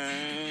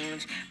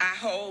Bunch. I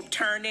hope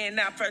turning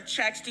up for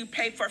checks to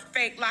pay for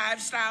fake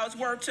lifestyles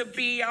were to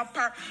be a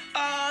part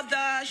of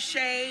the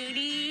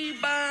Shady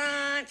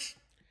Bunch.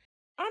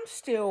 I'm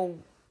still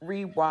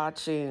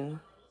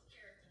rewatching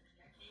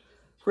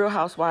Real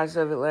Housewives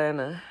of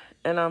Atlanta,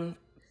 and I'm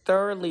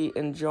thoroughly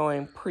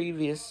enjoying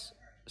previous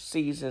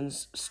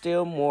seasons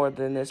still more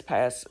than this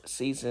past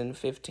season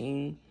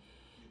 15.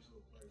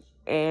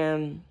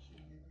 And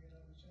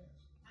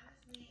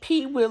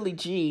P. Willie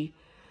G,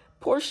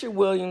 Portia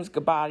Williams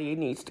Gabati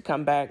needs to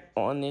come back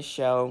on this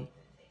show.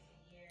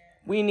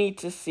 We need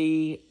to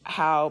see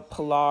how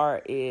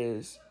Pilar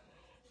is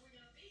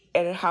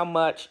and how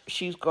much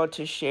she's going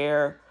to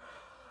share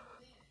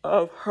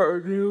of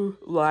her new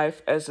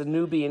life as a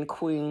Nubian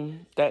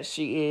queen that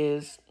she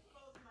is.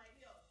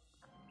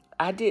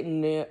 I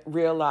didn't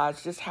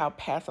realize just how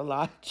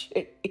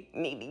pathologic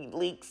Nene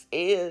Leakes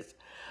is,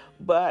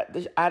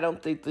 but I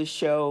don't think the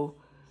show,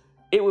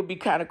 it would be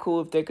kind of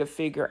cool if they could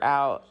figure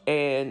out,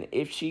 and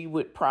if she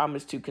would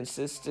promise to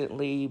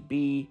consistently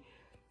be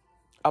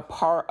a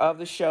part of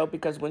the show,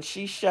 because when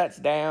she shuts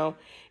down,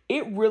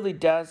 it really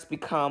does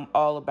become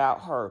all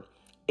about her.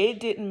 It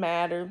didn't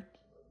matter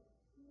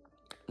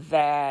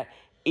that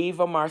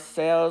Eva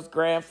Marcel's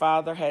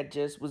grandfather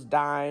was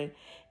dying.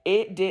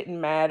 It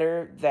didn't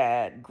matter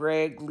that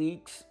Greg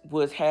Leakes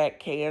had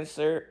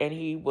cancer and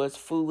he was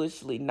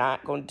foolishly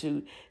not going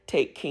to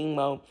take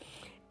chemo.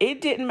 It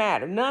didn't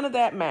matter. None of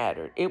that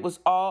mattered. It was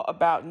all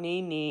about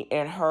Nene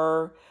and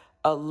her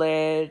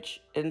alleged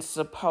and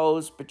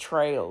supposed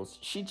betrayals.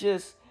 She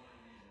just,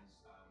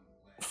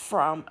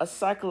 from a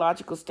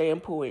psychological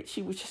standpoint,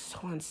 she was just so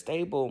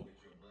unstable.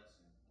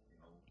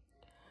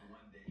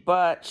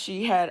 But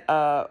she had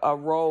a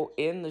role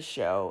in the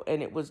show,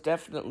 and it was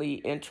definitely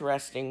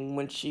interesting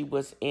when she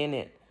was in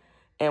it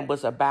and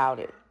was about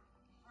it.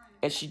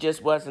 And she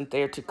just wasn't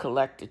there to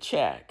collect a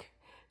check,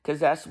 because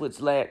that's what's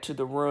led to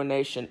the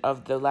ruination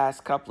of the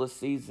last couple of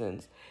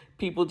seasons.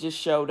 People just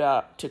showed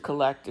up to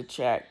collect a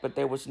check, but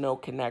there was no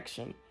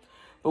connection.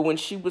 But when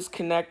she was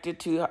connected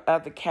to her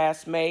other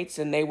castmates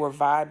and they were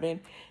vibing,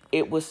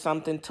 it was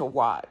something to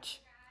watch.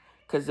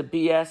 Because the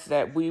BS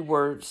that we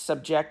were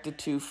subjected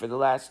to for the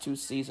last 2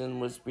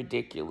 seasons was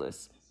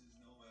ridiculous.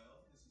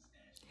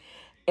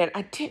 And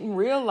I didn't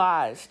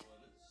realize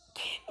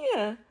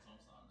Kenya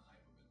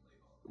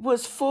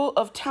was full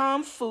of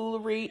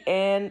tomfoolery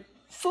and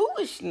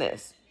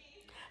foolishness.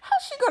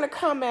 How's she going to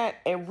come at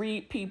and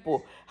read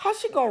people? How's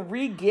she going to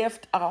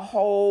re-gift a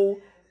whole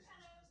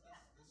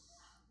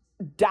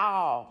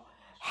doll?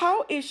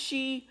 How is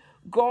she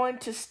going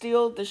to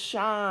steal the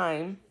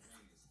shine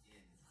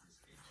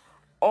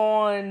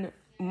on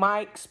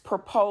Mike's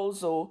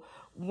proposal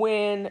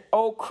when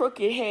old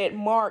crooked head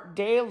Mark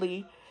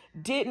Daly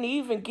didn't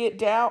even get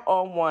down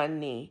on one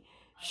knee?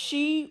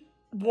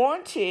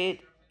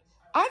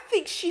 I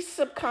think she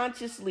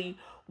subconsciously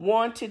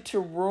wanted to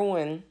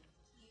ruin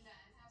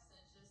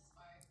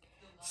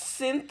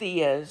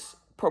Cynthia's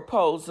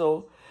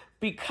proposal,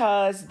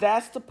 because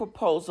that's the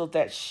proposal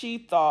that she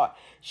thought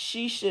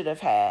she should have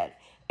had.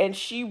 And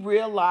she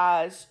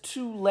realized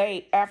too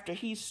late, after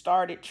he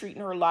started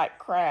treating her like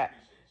crap.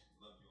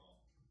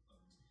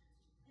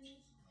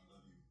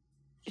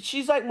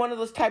 She's like one of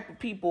those type of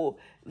people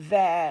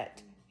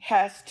that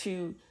has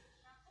to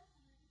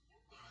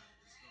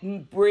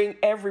bring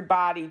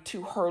everybody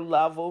to her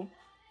level.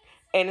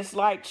 And it's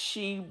like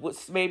she was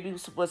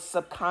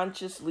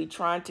subconsciously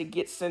trying to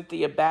get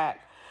Cynthia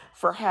back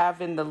for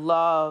having the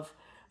love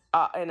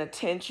and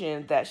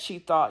attention that she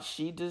thought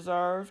she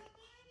deserved.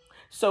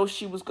 So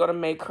she was going to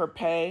make her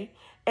pay.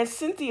 And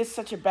Cynthia is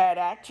such a bad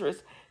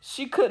actress.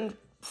 She couldn't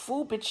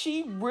fool, but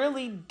she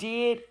really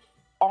did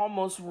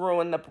almost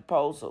ruin the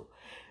proposal.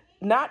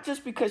 Not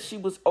just because she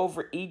was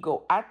over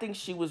ego. I think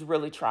she was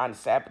really trying to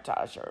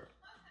sabotage her,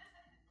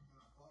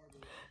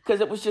 because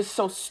it was just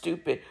so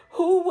stupid.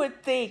 Who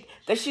would think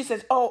that she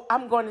says, oh,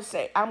 I'm going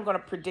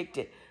to predict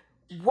it.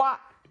 What?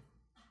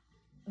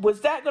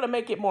 Was that going to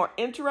make it more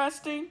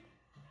interesting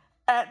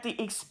at the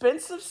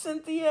expense of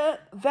Cynthia?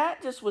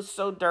 That just was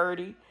so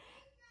dirty.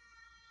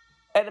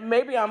 And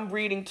maybe I'm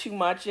reading too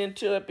much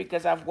into it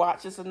because I've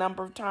watched this a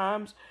number of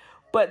times,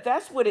 but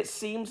that's what it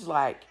seems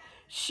like.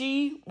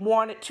 She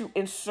wanted to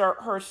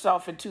insert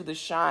herself into the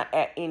shine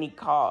at any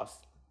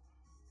cost.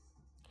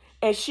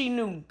 And she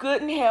knew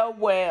good and hell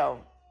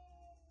well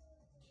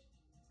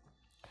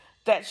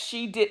that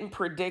she didn't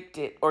predict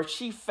it, or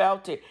she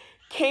felt it.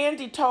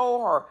 Candy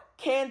told her,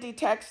 Candy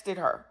texted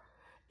her.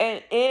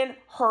 And in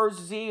her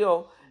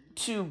zeal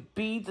to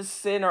be the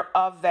center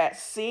of that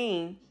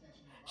scene,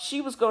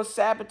 she was going to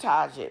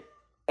sabotage it.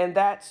 And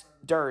that's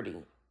dirty.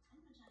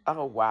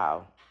 Oh,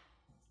 wow.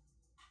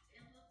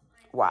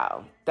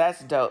 Wow.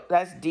 That's dope.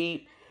 That's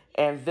deep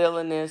and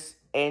villainous.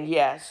 And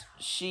yes,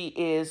 she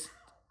is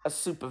a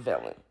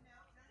supervillain.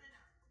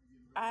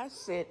 I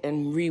sit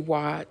and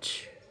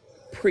rewatch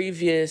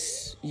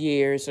previous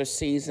years or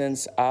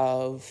seasons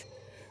of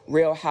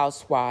Real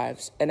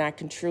Housewives, and I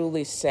can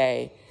truly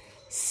say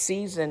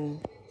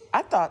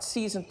I thought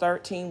season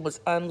 13 was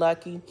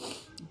unlucky.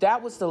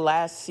 That was the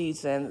last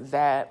season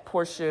that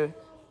Portia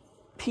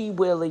P.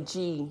 Willie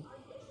G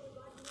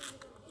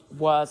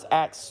was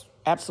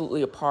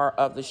absolutely a part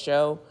of the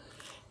show.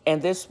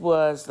 And this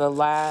was the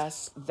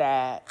last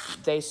that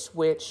they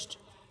switched.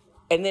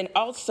 And then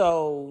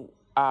also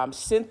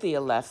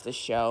Cynthia left the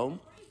show,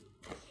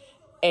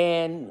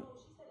 and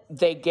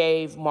they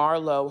gave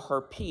Marlo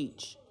her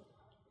peach.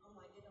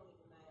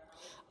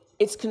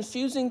 It's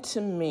confusing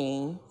to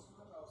me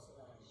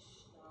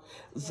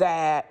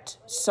that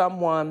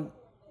someone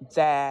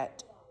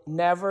that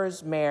never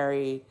is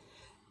married,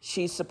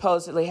 she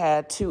supposedly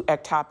had 2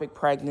 ectopic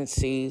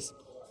pregnancies,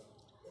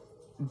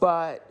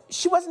 but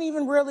she wasn't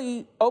even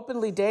really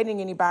openly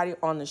dating anybody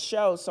on the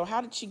show, so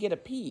how did she get a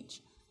peach?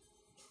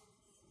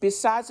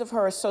 Besides of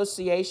her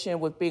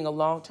association with being a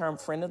long-term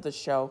friend of the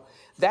show,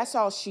 that's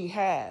all she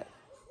had.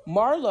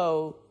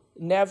 Marlo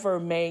never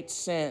made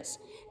sense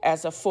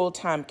as a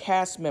full-time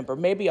cast member,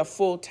 maybe a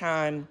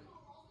full-time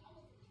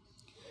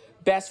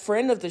best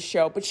friend of the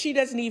show, but she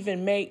doesn't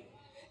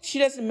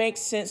make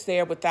sense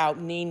there without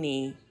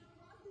Nene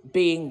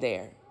being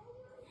there.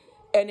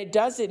 And it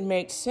doesn't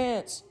make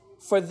sense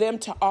for them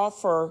to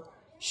offer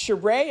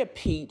Sheree a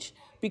peach,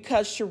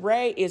 because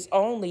Sheree is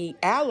only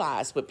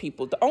allies with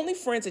people. The only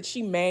friends that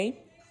she may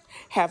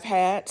have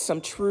had some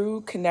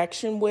true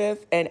connection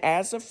with, and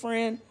as a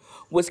friend,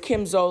 was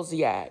Kim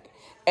Zolciak.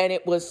 And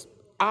it was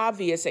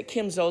obvious that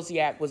Kim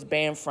Zolciak was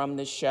banned from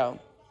the show.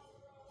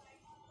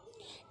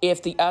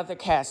 if the other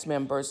cast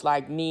members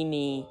like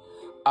Nene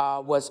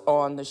was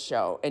on the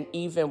show, and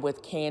even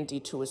with Candy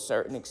to a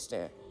certain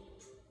extent.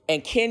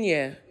 And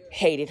Kenya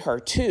hated her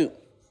too.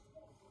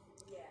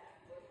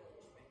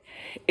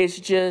 It's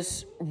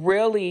just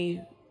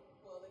really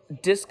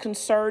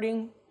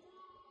disconcerting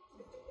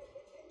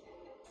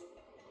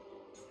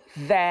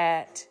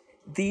that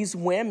these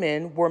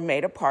women were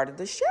made a part of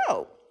the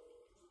show.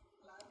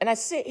 And I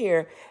sit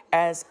here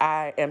as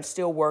I am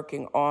still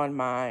working on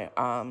my,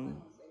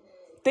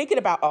 thinking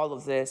about all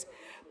of this,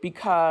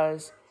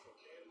 because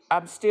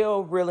I'm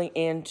still really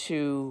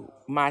into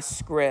my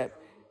script,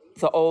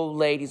 The Old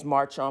Ladies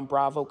March on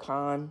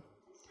BravoCon.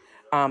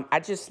 I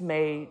just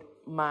made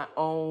my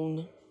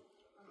own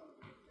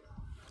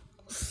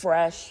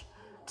fresh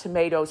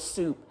tomato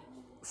soup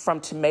from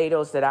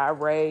tomatoes that I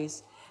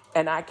raised.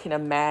 And I can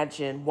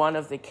imagine one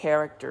of the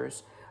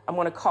characters, I'm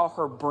gonna call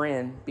her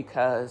Bryn,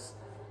 because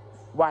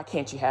why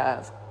can't you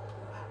have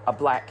a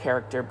Black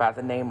character by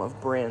the name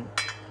of Bryn,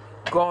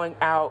 going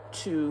out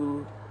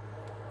to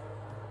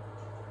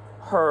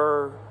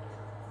her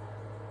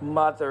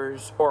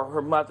mother's or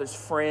her mother's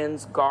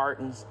friends'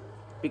 gardens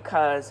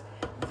because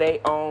they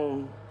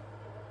own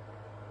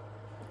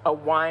a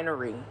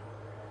winery.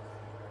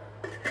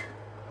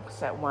 What's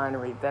that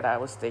winery that I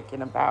was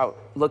thinking about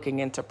looking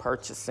into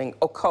purchasing?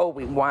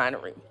 Ocoee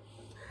Winery.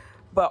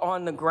 But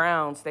on the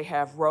grounds, they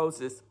have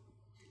roses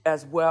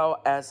as well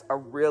as a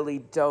really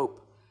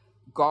dope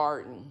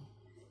garden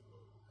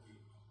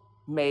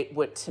made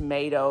with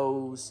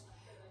tomatoes.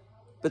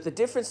 But the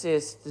difference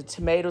is the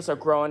tomatoes are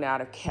growing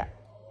out of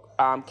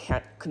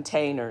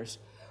containers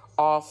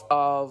off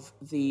of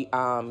the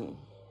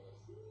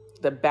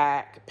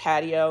back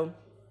patio.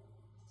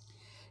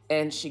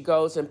 And she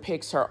goes and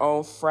picks her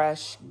own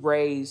fresh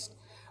raised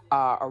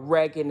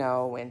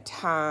oregano and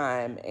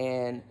thyme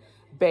and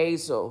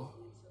basil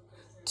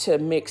to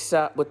mix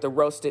up with the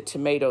roasted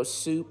tomato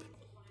soup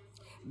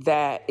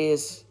that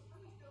is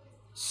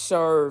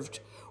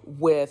served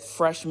with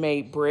fresh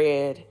made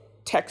bread,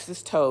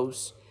 Texas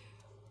toast,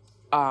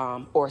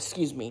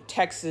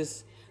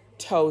 Texas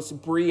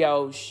toast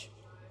brioche,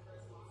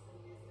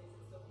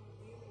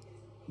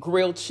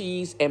 grilled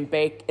cheese, and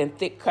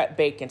thick cut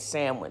bacon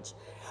sandwich.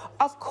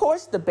 Of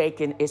course, the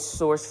bacon is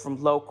sourced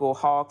from local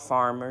hog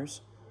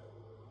farmers.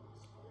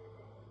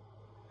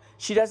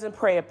 She doesn't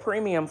pay a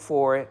premium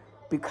for it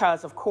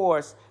because, of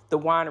course, the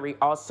winery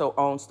also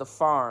owns the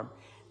farm.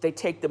 They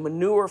take the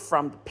manure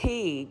from the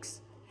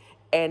pigs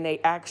and they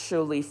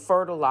actually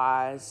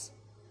fertilize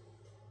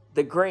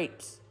the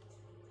grapes.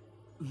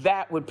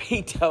 That would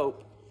be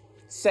dope.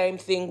 Same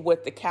thing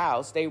with the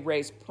cows. They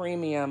raise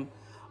premium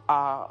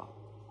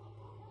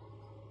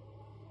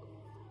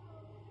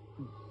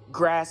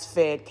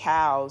grass-fed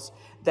cows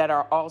that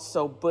are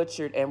also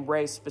butchered and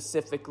raised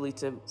specifically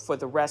for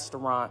the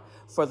restaurant,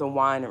 for the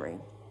winery.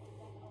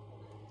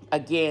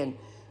 Again,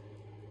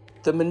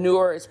 the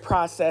manure is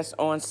processed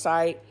on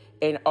site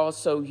and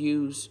also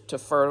used to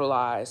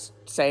fertilize.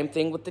 Same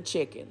thing with the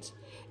chickens.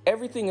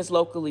 Everything is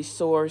locally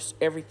sourced.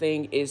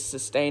 Everything is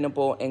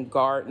sustainable and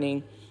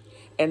gardening.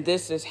 And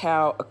this is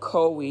how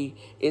Ocoee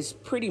is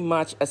pretty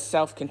much a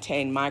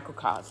self-contained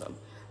microcosm.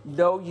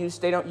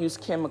 They don't use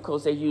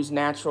chemicals. They use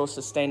natural,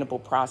 sustainable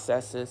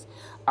processes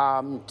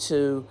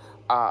to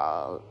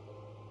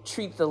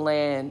treat the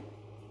land,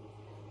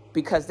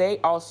 because they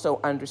also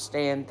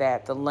understand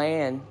that the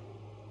land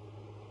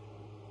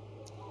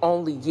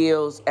only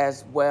yields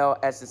as well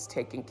as it's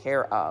taken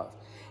care of.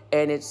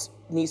 And it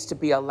needs to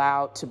be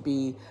allowed to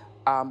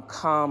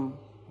become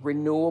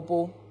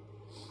renewable.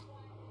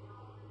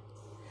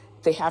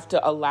 They have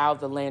to allow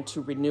the land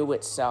to renew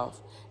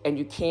itself. And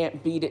you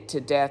can't beat it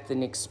to death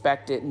and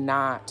expect it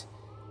not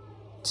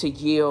to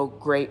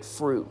yield great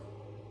fruit.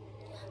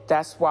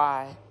 That's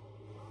why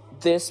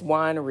this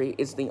winery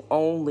is the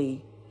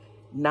only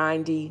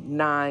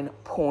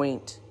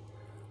 99-point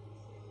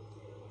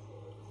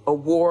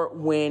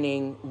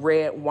award-winning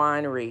red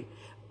winery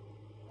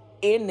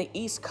in the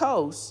East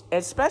Coast,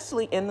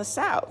 especially in the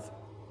South,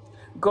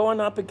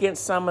 going up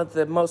against some of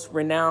the most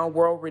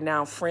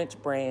world-renowned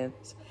French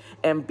brands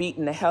and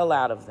beating the hell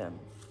out of them.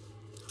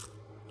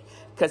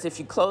 Because if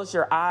you close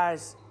your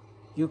eyes,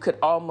 you could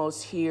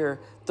almost hear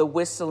the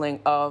whistling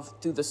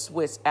through the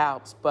Swiss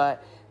Alps,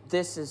 but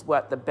this is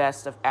what the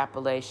best of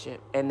Appalachia,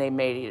 and they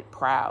made it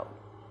proud.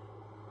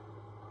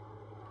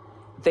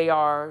 They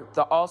are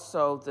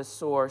also the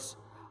source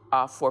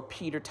for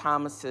Peter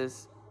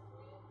Thomas's,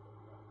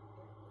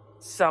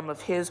 some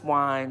of his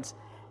wines,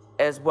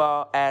 as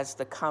well as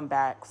the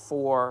comeback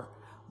for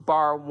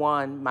Bar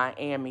One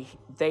Miami.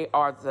 They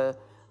are the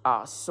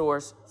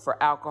source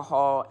for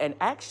alcohol and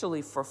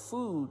actually for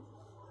food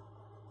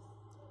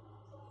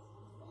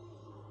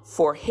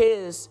for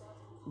his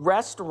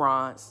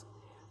restaurants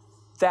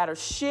that are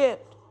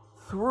shipped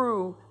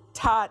through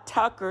Todd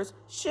Tucker's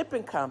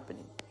shipping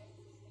company.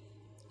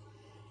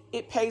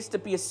 It pays to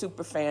be a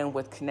super fan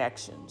with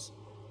connections,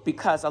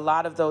 because a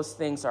lot of those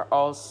things are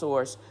all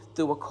sourced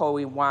through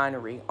Ocoee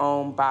Winery,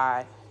 owned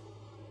by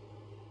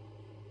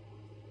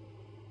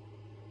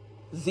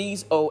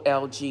these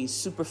OLGs,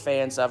 super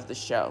fans of the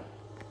show.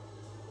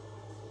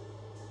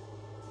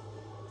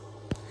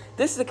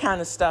 This is the kind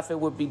of stuff it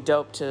would be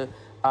dope to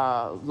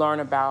learn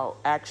about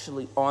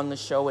actually on the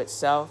show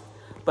itself.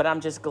 But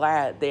I'm just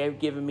glad they're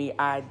giving me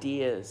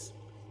ideas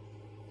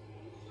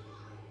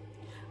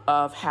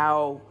of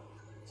how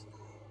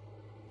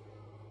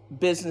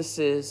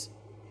businesses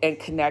and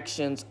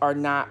connections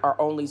are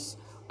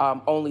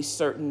only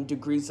certain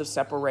degrees of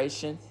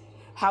separation.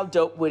 How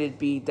dope would it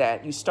be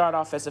that you start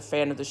off as a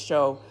fan of the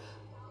show,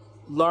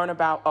 learn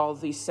about all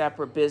these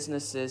separate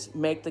businesses,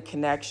 make the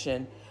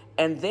connection,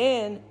 and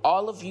then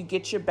all of you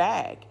get your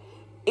bag.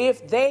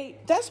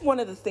 That's one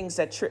of the things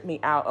that tripped me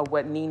out of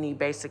what Nene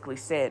basically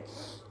said.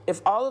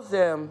 If all of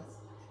them,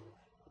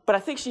 but I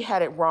think she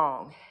had it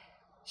wrong.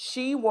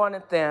 She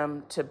wanted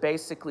them to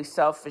basically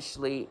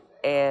selfishly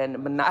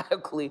and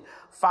maniacally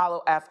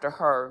follow after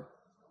her,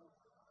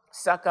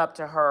 suck up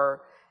to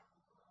her,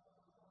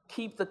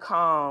 keep the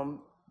calm,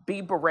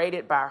 be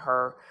berated by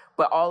her,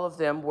 but all of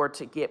them were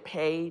to get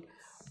paid.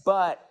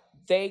 But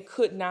they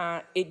could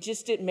not, it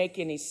just didn't make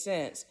any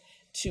sense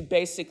to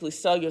basically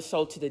sell your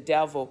soul to the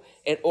devil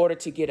in order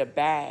to get a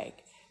bag.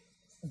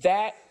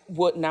 That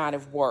would not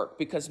have worked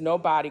because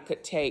nobody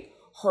could take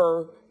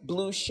her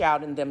blue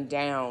shouting them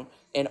down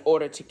in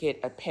order to get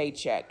a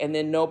paycheck. And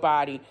then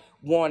nobody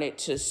wanted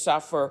to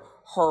suffer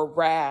her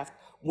wrath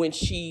when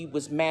she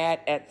was mad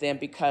at them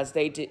because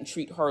they didn't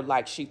treat her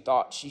like she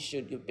thought she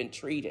should have been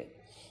treated.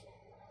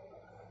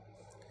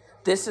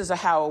 This is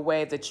a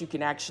way that you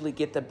can actually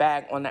get the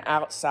bag on the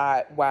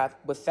outside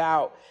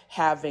without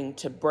having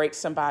to break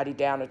somebody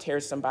down or tear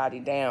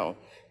somebody down.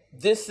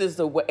 This is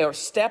the way, or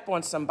step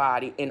on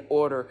somebody in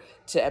order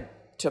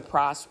to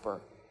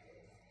prosper.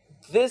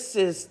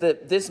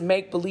 This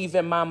make-believe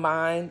in my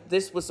mind,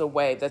 this was a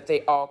way that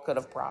they all could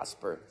have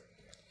prospered.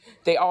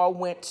 They all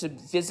went to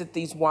visit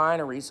these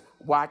wineries.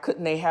 Why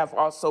couldn't they have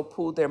also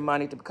pooled their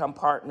money to become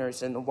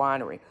partners in the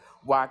winery?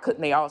 Why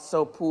couldn't they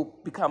also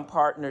become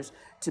partners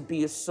to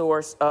be a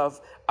source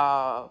of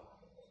the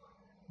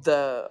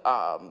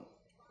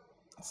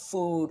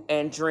food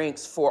and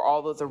drinks for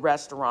all of the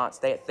restaurants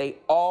that they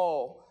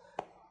all,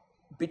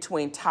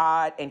 between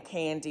Todd and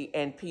Candy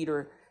and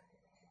Peter,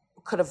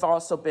 could have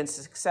also been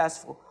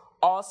successful,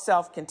 all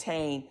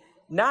self-contained,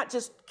 not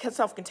just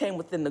self-contained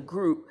within the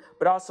group,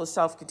 but also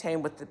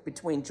self-contained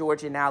between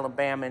Georgia and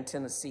Alabama and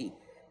Tennessee.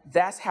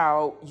 That's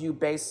how you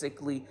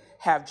basically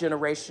have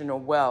generational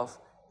wealth,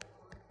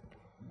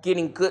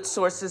 getting good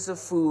sources of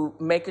food,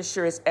 making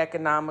sure it's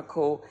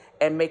economical,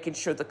 and making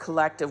sure the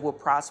collective will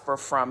prosper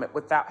from it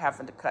without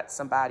having to cut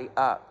somebody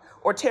up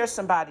or tear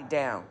somebody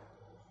down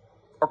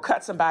or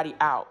cut somebody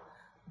out.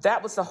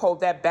 That was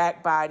that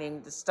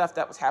backbiting, the stuff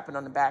that was happening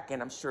on the back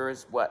end, I'm sure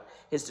is what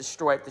has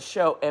destroyed the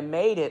show and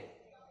made it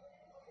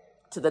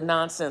to the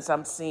nonsense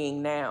I'm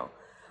seeing now.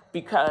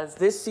 Because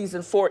this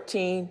season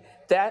 14,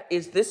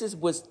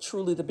 was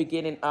truly the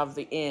beginning of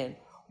the end.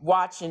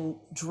 Watching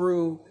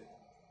Drew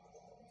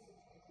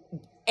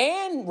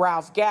and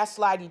Ralph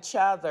gaslight each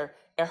other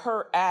and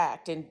her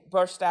act and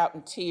burst out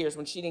in tears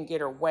when she didn't get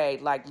her way,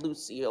 like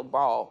Lucille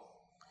Ball.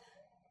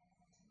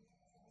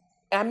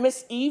 And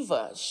Miss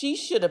Eva, she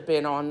should have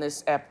been on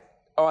this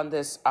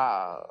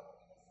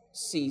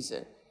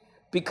season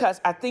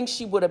because I think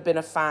she would have been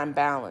a fine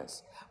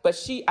balance.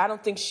 But I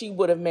don't think she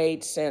would have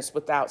made sense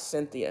without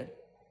Cynthia.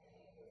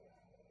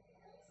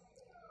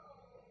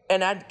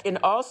 And I can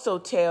also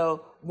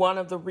tell one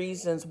of the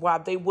reasons why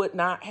they would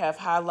not have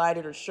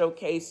highlighted or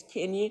showcased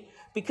Kenya,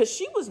 because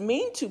she was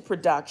mean to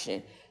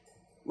production.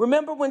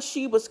 Remember when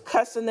she was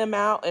cussing them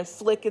out and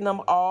flicking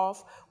them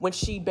off when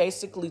she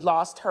basically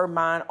lost her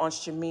mind on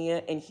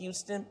Shamia in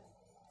Houston?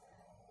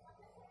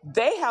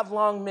 They have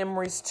long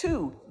memories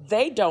too.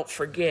 They don't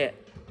forget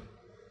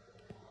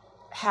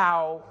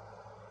how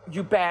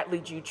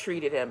badly you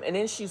treated him. And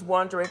then she's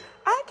wondering,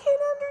 I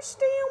can't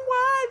understand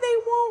why they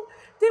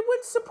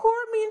wouldn't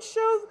support me and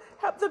show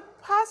the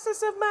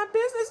process of my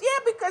business.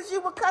 Yeah, because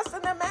you were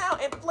cussing them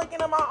out and flicking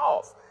them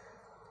off.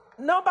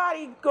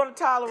 Nobody gonna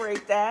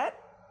tolerate that.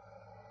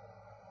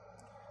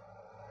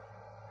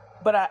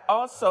 But I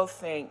also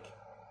think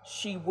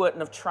she wouldn't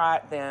have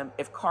tried them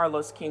if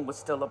Carlos King was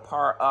still a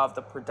part of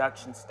the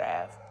production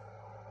staff.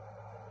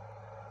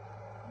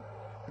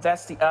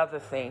 That's the other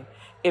thing.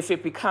 If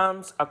it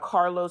becomes a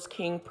Carlos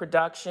King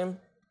production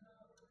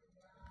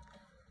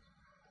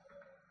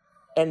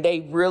and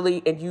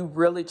you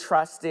really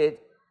trusted,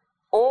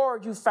 or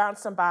you found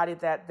somebody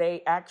that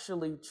they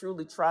actually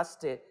truly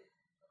trusted,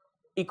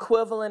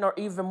 equivalent or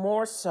even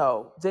more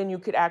so, then you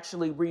could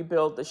actually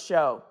rebuild the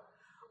show.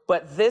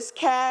 But this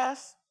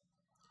cast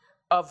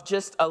of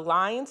just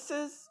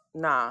alliances,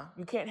 nah,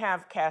 you can't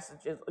have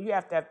casts. You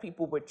have to have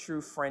people with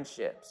true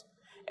friendships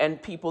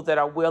and people that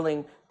are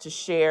willing to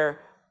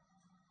share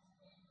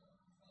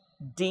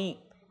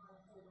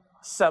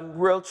some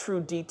real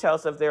true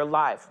details of their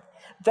life.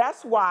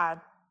 That's why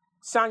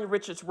Sonia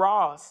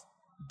Richards-Ross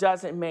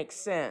doesn't make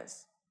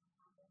sense,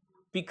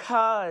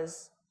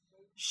 because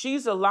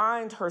she's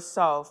aligned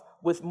herself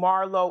with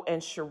Marlo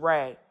and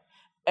Sheree.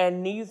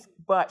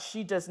 but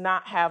she does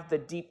not have the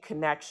deep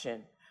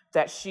connection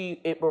that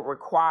it would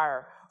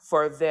require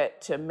for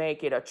that to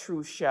make it a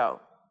true show.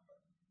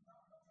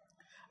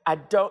 I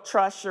don't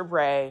trust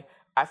Sheree.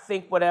 I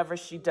think whatever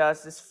she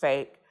does is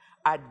fake.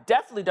 I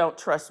definitely don't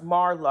trust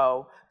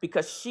Marlo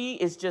because she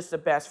is just a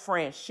best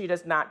friend. She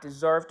does not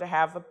deserve to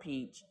have a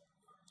peach.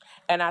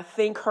 And I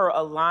think her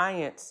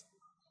alliance,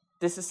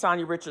 this is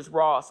Sonia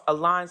Richards-Ross,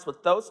 alliance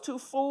with those two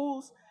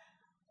fools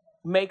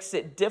makes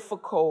it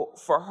difficult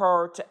for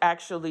her to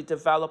actually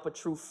develop a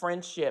true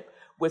friendship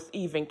with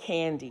even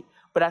Candy.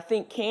 But I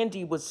think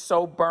Candy was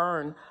so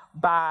burned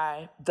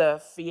by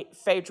the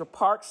Phaedra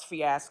Parks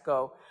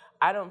fiasco,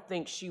 I don't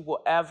think she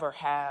will ever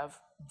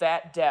have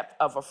that depth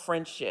of a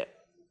friendship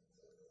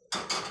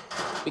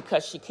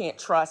because she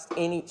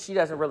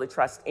doesn't really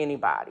trust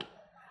anybody.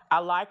 I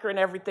like her and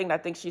everything. I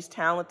think she's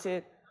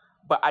talented,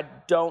 but I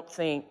don't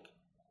think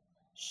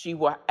she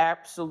will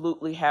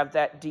absolutely have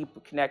that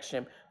deep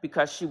connection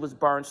because she was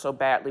burned so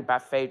badly by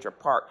Phaedra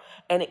Park.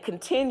 And it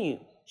continued.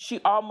 She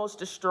almost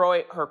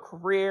destroyed her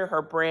career,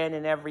 her brand,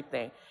 and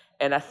everything.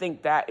 And I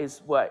think that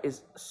is what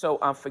is so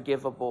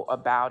unforgivable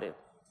about it.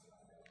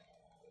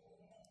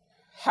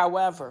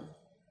 However,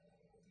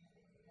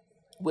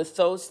 with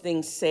those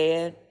things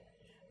said,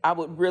 I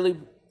would really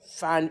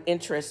find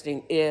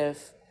interesting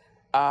if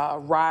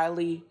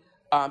Riley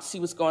see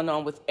what's going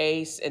on with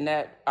Ace and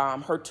that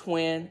her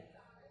twin,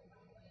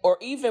 or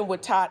even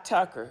with Todd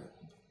Tucker.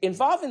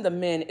 Involving the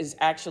men is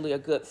actually a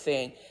good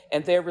thing,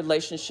 and their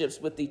relationships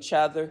with each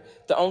other.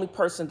 The only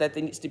person that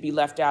needs to be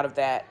left out of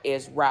that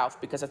is Ralph,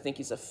 because I think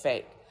he's a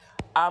fake.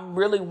 I'm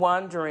really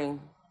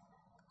wondering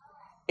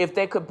if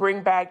they could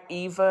bring back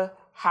Eva,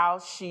 how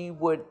she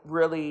would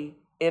really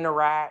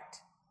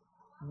interact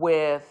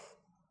with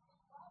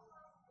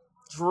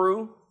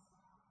Drew.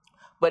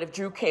 But if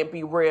Drew can't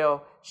be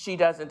real, she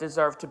doesn't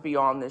deserve to be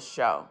on this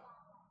show.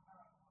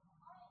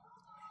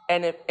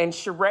 And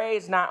Sheree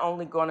is not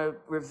only going to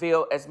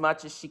reveal as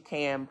much as she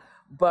can,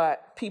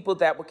 but people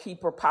that would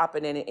keep her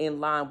popping in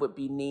line would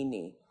be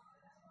Nene.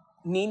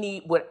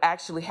 Nene would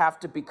actually have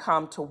to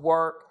come to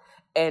work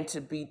and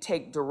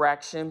take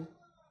direction.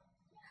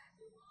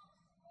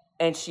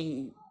 And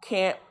she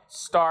can't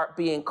start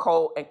being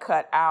cold and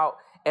cut out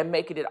and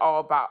making it all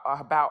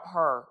about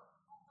her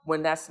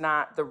when that's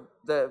not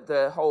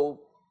the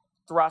whole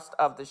thrust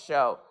of the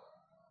show.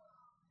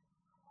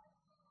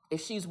 If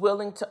she's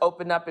willing to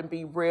open up and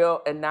be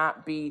real and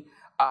not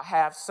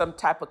have some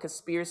type of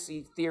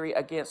conspiracy theory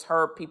against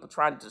her, people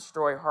trying to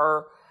destroy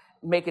her,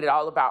 making it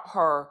all about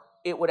her,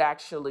 it would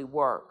actually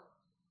work.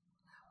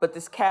 But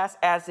this cast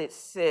as it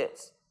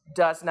sits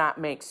does not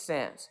make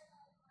sense.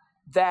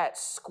 That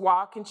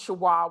squawk and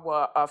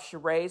chihuahua of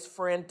Sheree's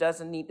friend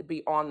doesn't need to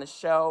be on the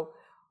show.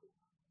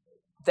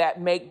 That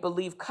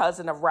make-believe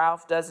cousin of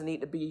Ralph doesn't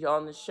need to be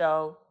on the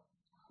show.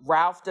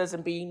 Ralph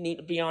doesn't need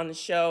to be on the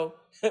show.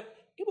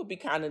 It would be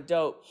kind of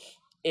dope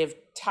if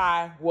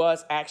Ty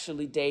was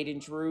actually dating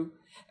Drew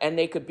and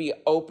they could be an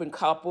open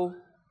couple,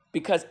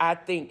 because I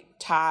think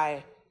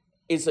Ty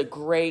is a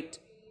great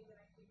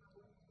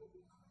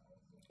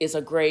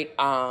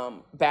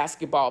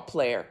basketball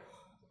player.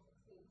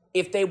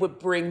 If they would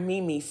bring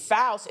Mimi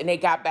Faust and they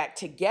got back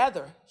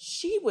together,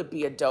 she would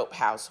be a dope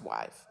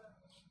housewife.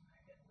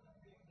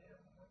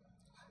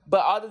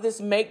 But all of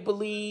this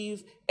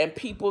make-believe and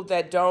people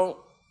that don't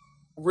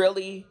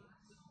really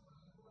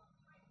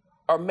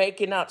are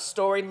making up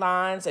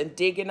storylines and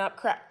digging up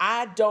crap,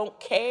 I don't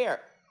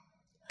care.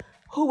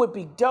 Who would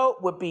be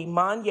dope would be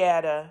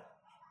Monyetta,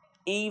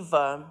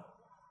 Eva,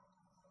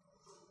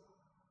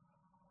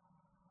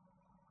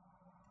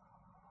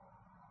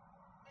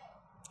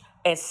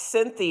 and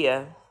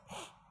Cynthia.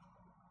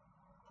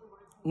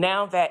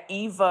 Now that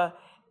Eva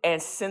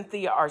and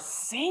Cynthia are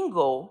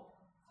single,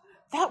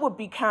 that would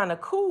be kind of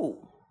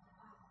cool.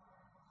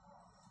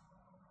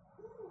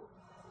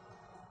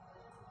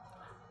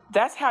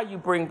 That's how you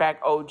bring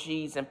back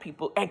OGs and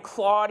people. And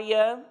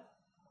Claudia,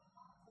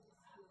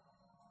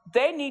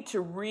 they need to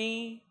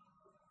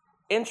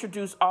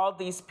reintroduce all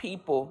these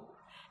people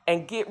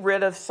and get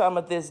rid of some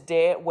of this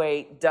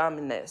deadweight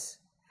dumbness,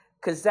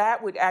 because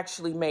that would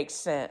actually make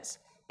sense.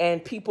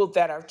 And people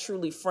that are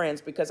truly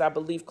friends, because I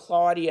believe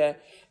Claudia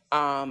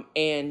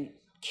and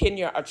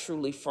Kenya are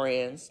truly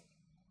friends,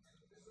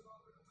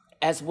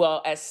 as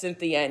well as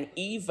Cynthia and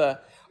Eva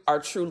are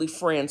truly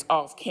friends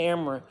off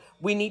camera.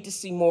 We need to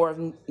see more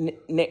of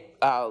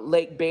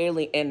Lake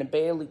Bailey and the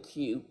Bailey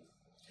Q.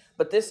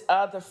 But this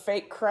other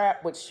fake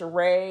crap with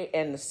Sheree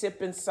and the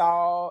sipping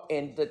saw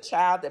and the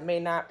child that may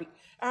not be,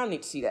 I don't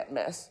need to see that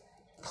mess.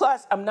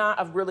 Plus, I'm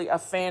not really a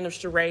fan of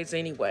Sheree's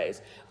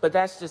anyways, but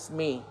that's just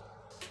me.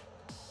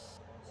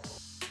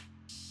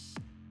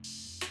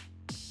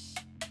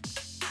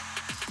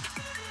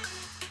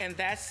 And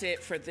that's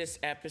it for this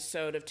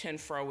episode of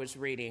TNFro is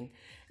Reading.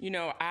 You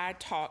know, I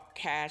talked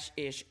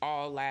cash-ish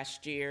all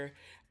last year.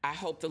 I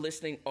hope the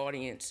listening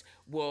audience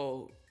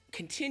will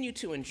continue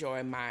to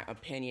enjoy my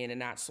opinion and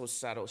not so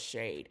subtle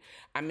shade.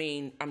 I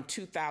mean, I'm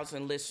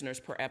 2,000 listeners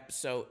per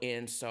episode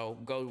in, so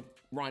go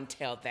run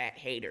tell that,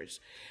 haters.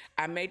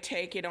 I may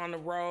take it on the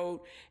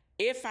road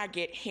if I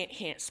get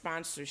hint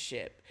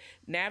sponsorship.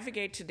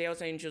 Navigate to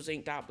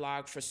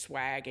dalesangelsinc.blog for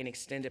swag and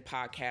extended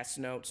podcast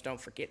notes. Don't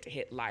forget to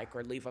hit like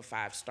or leave a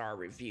 5-star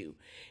review.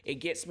 It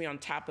gets me on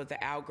top of the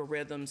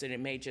algorithms, and it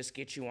may just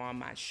get you on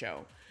my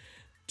show.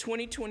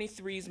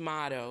 2023's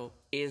motto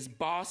is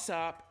boss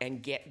up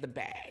and get the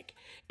bag.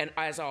 And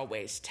as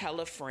always, tell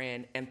a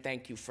friend, and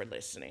thank you for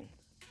listening.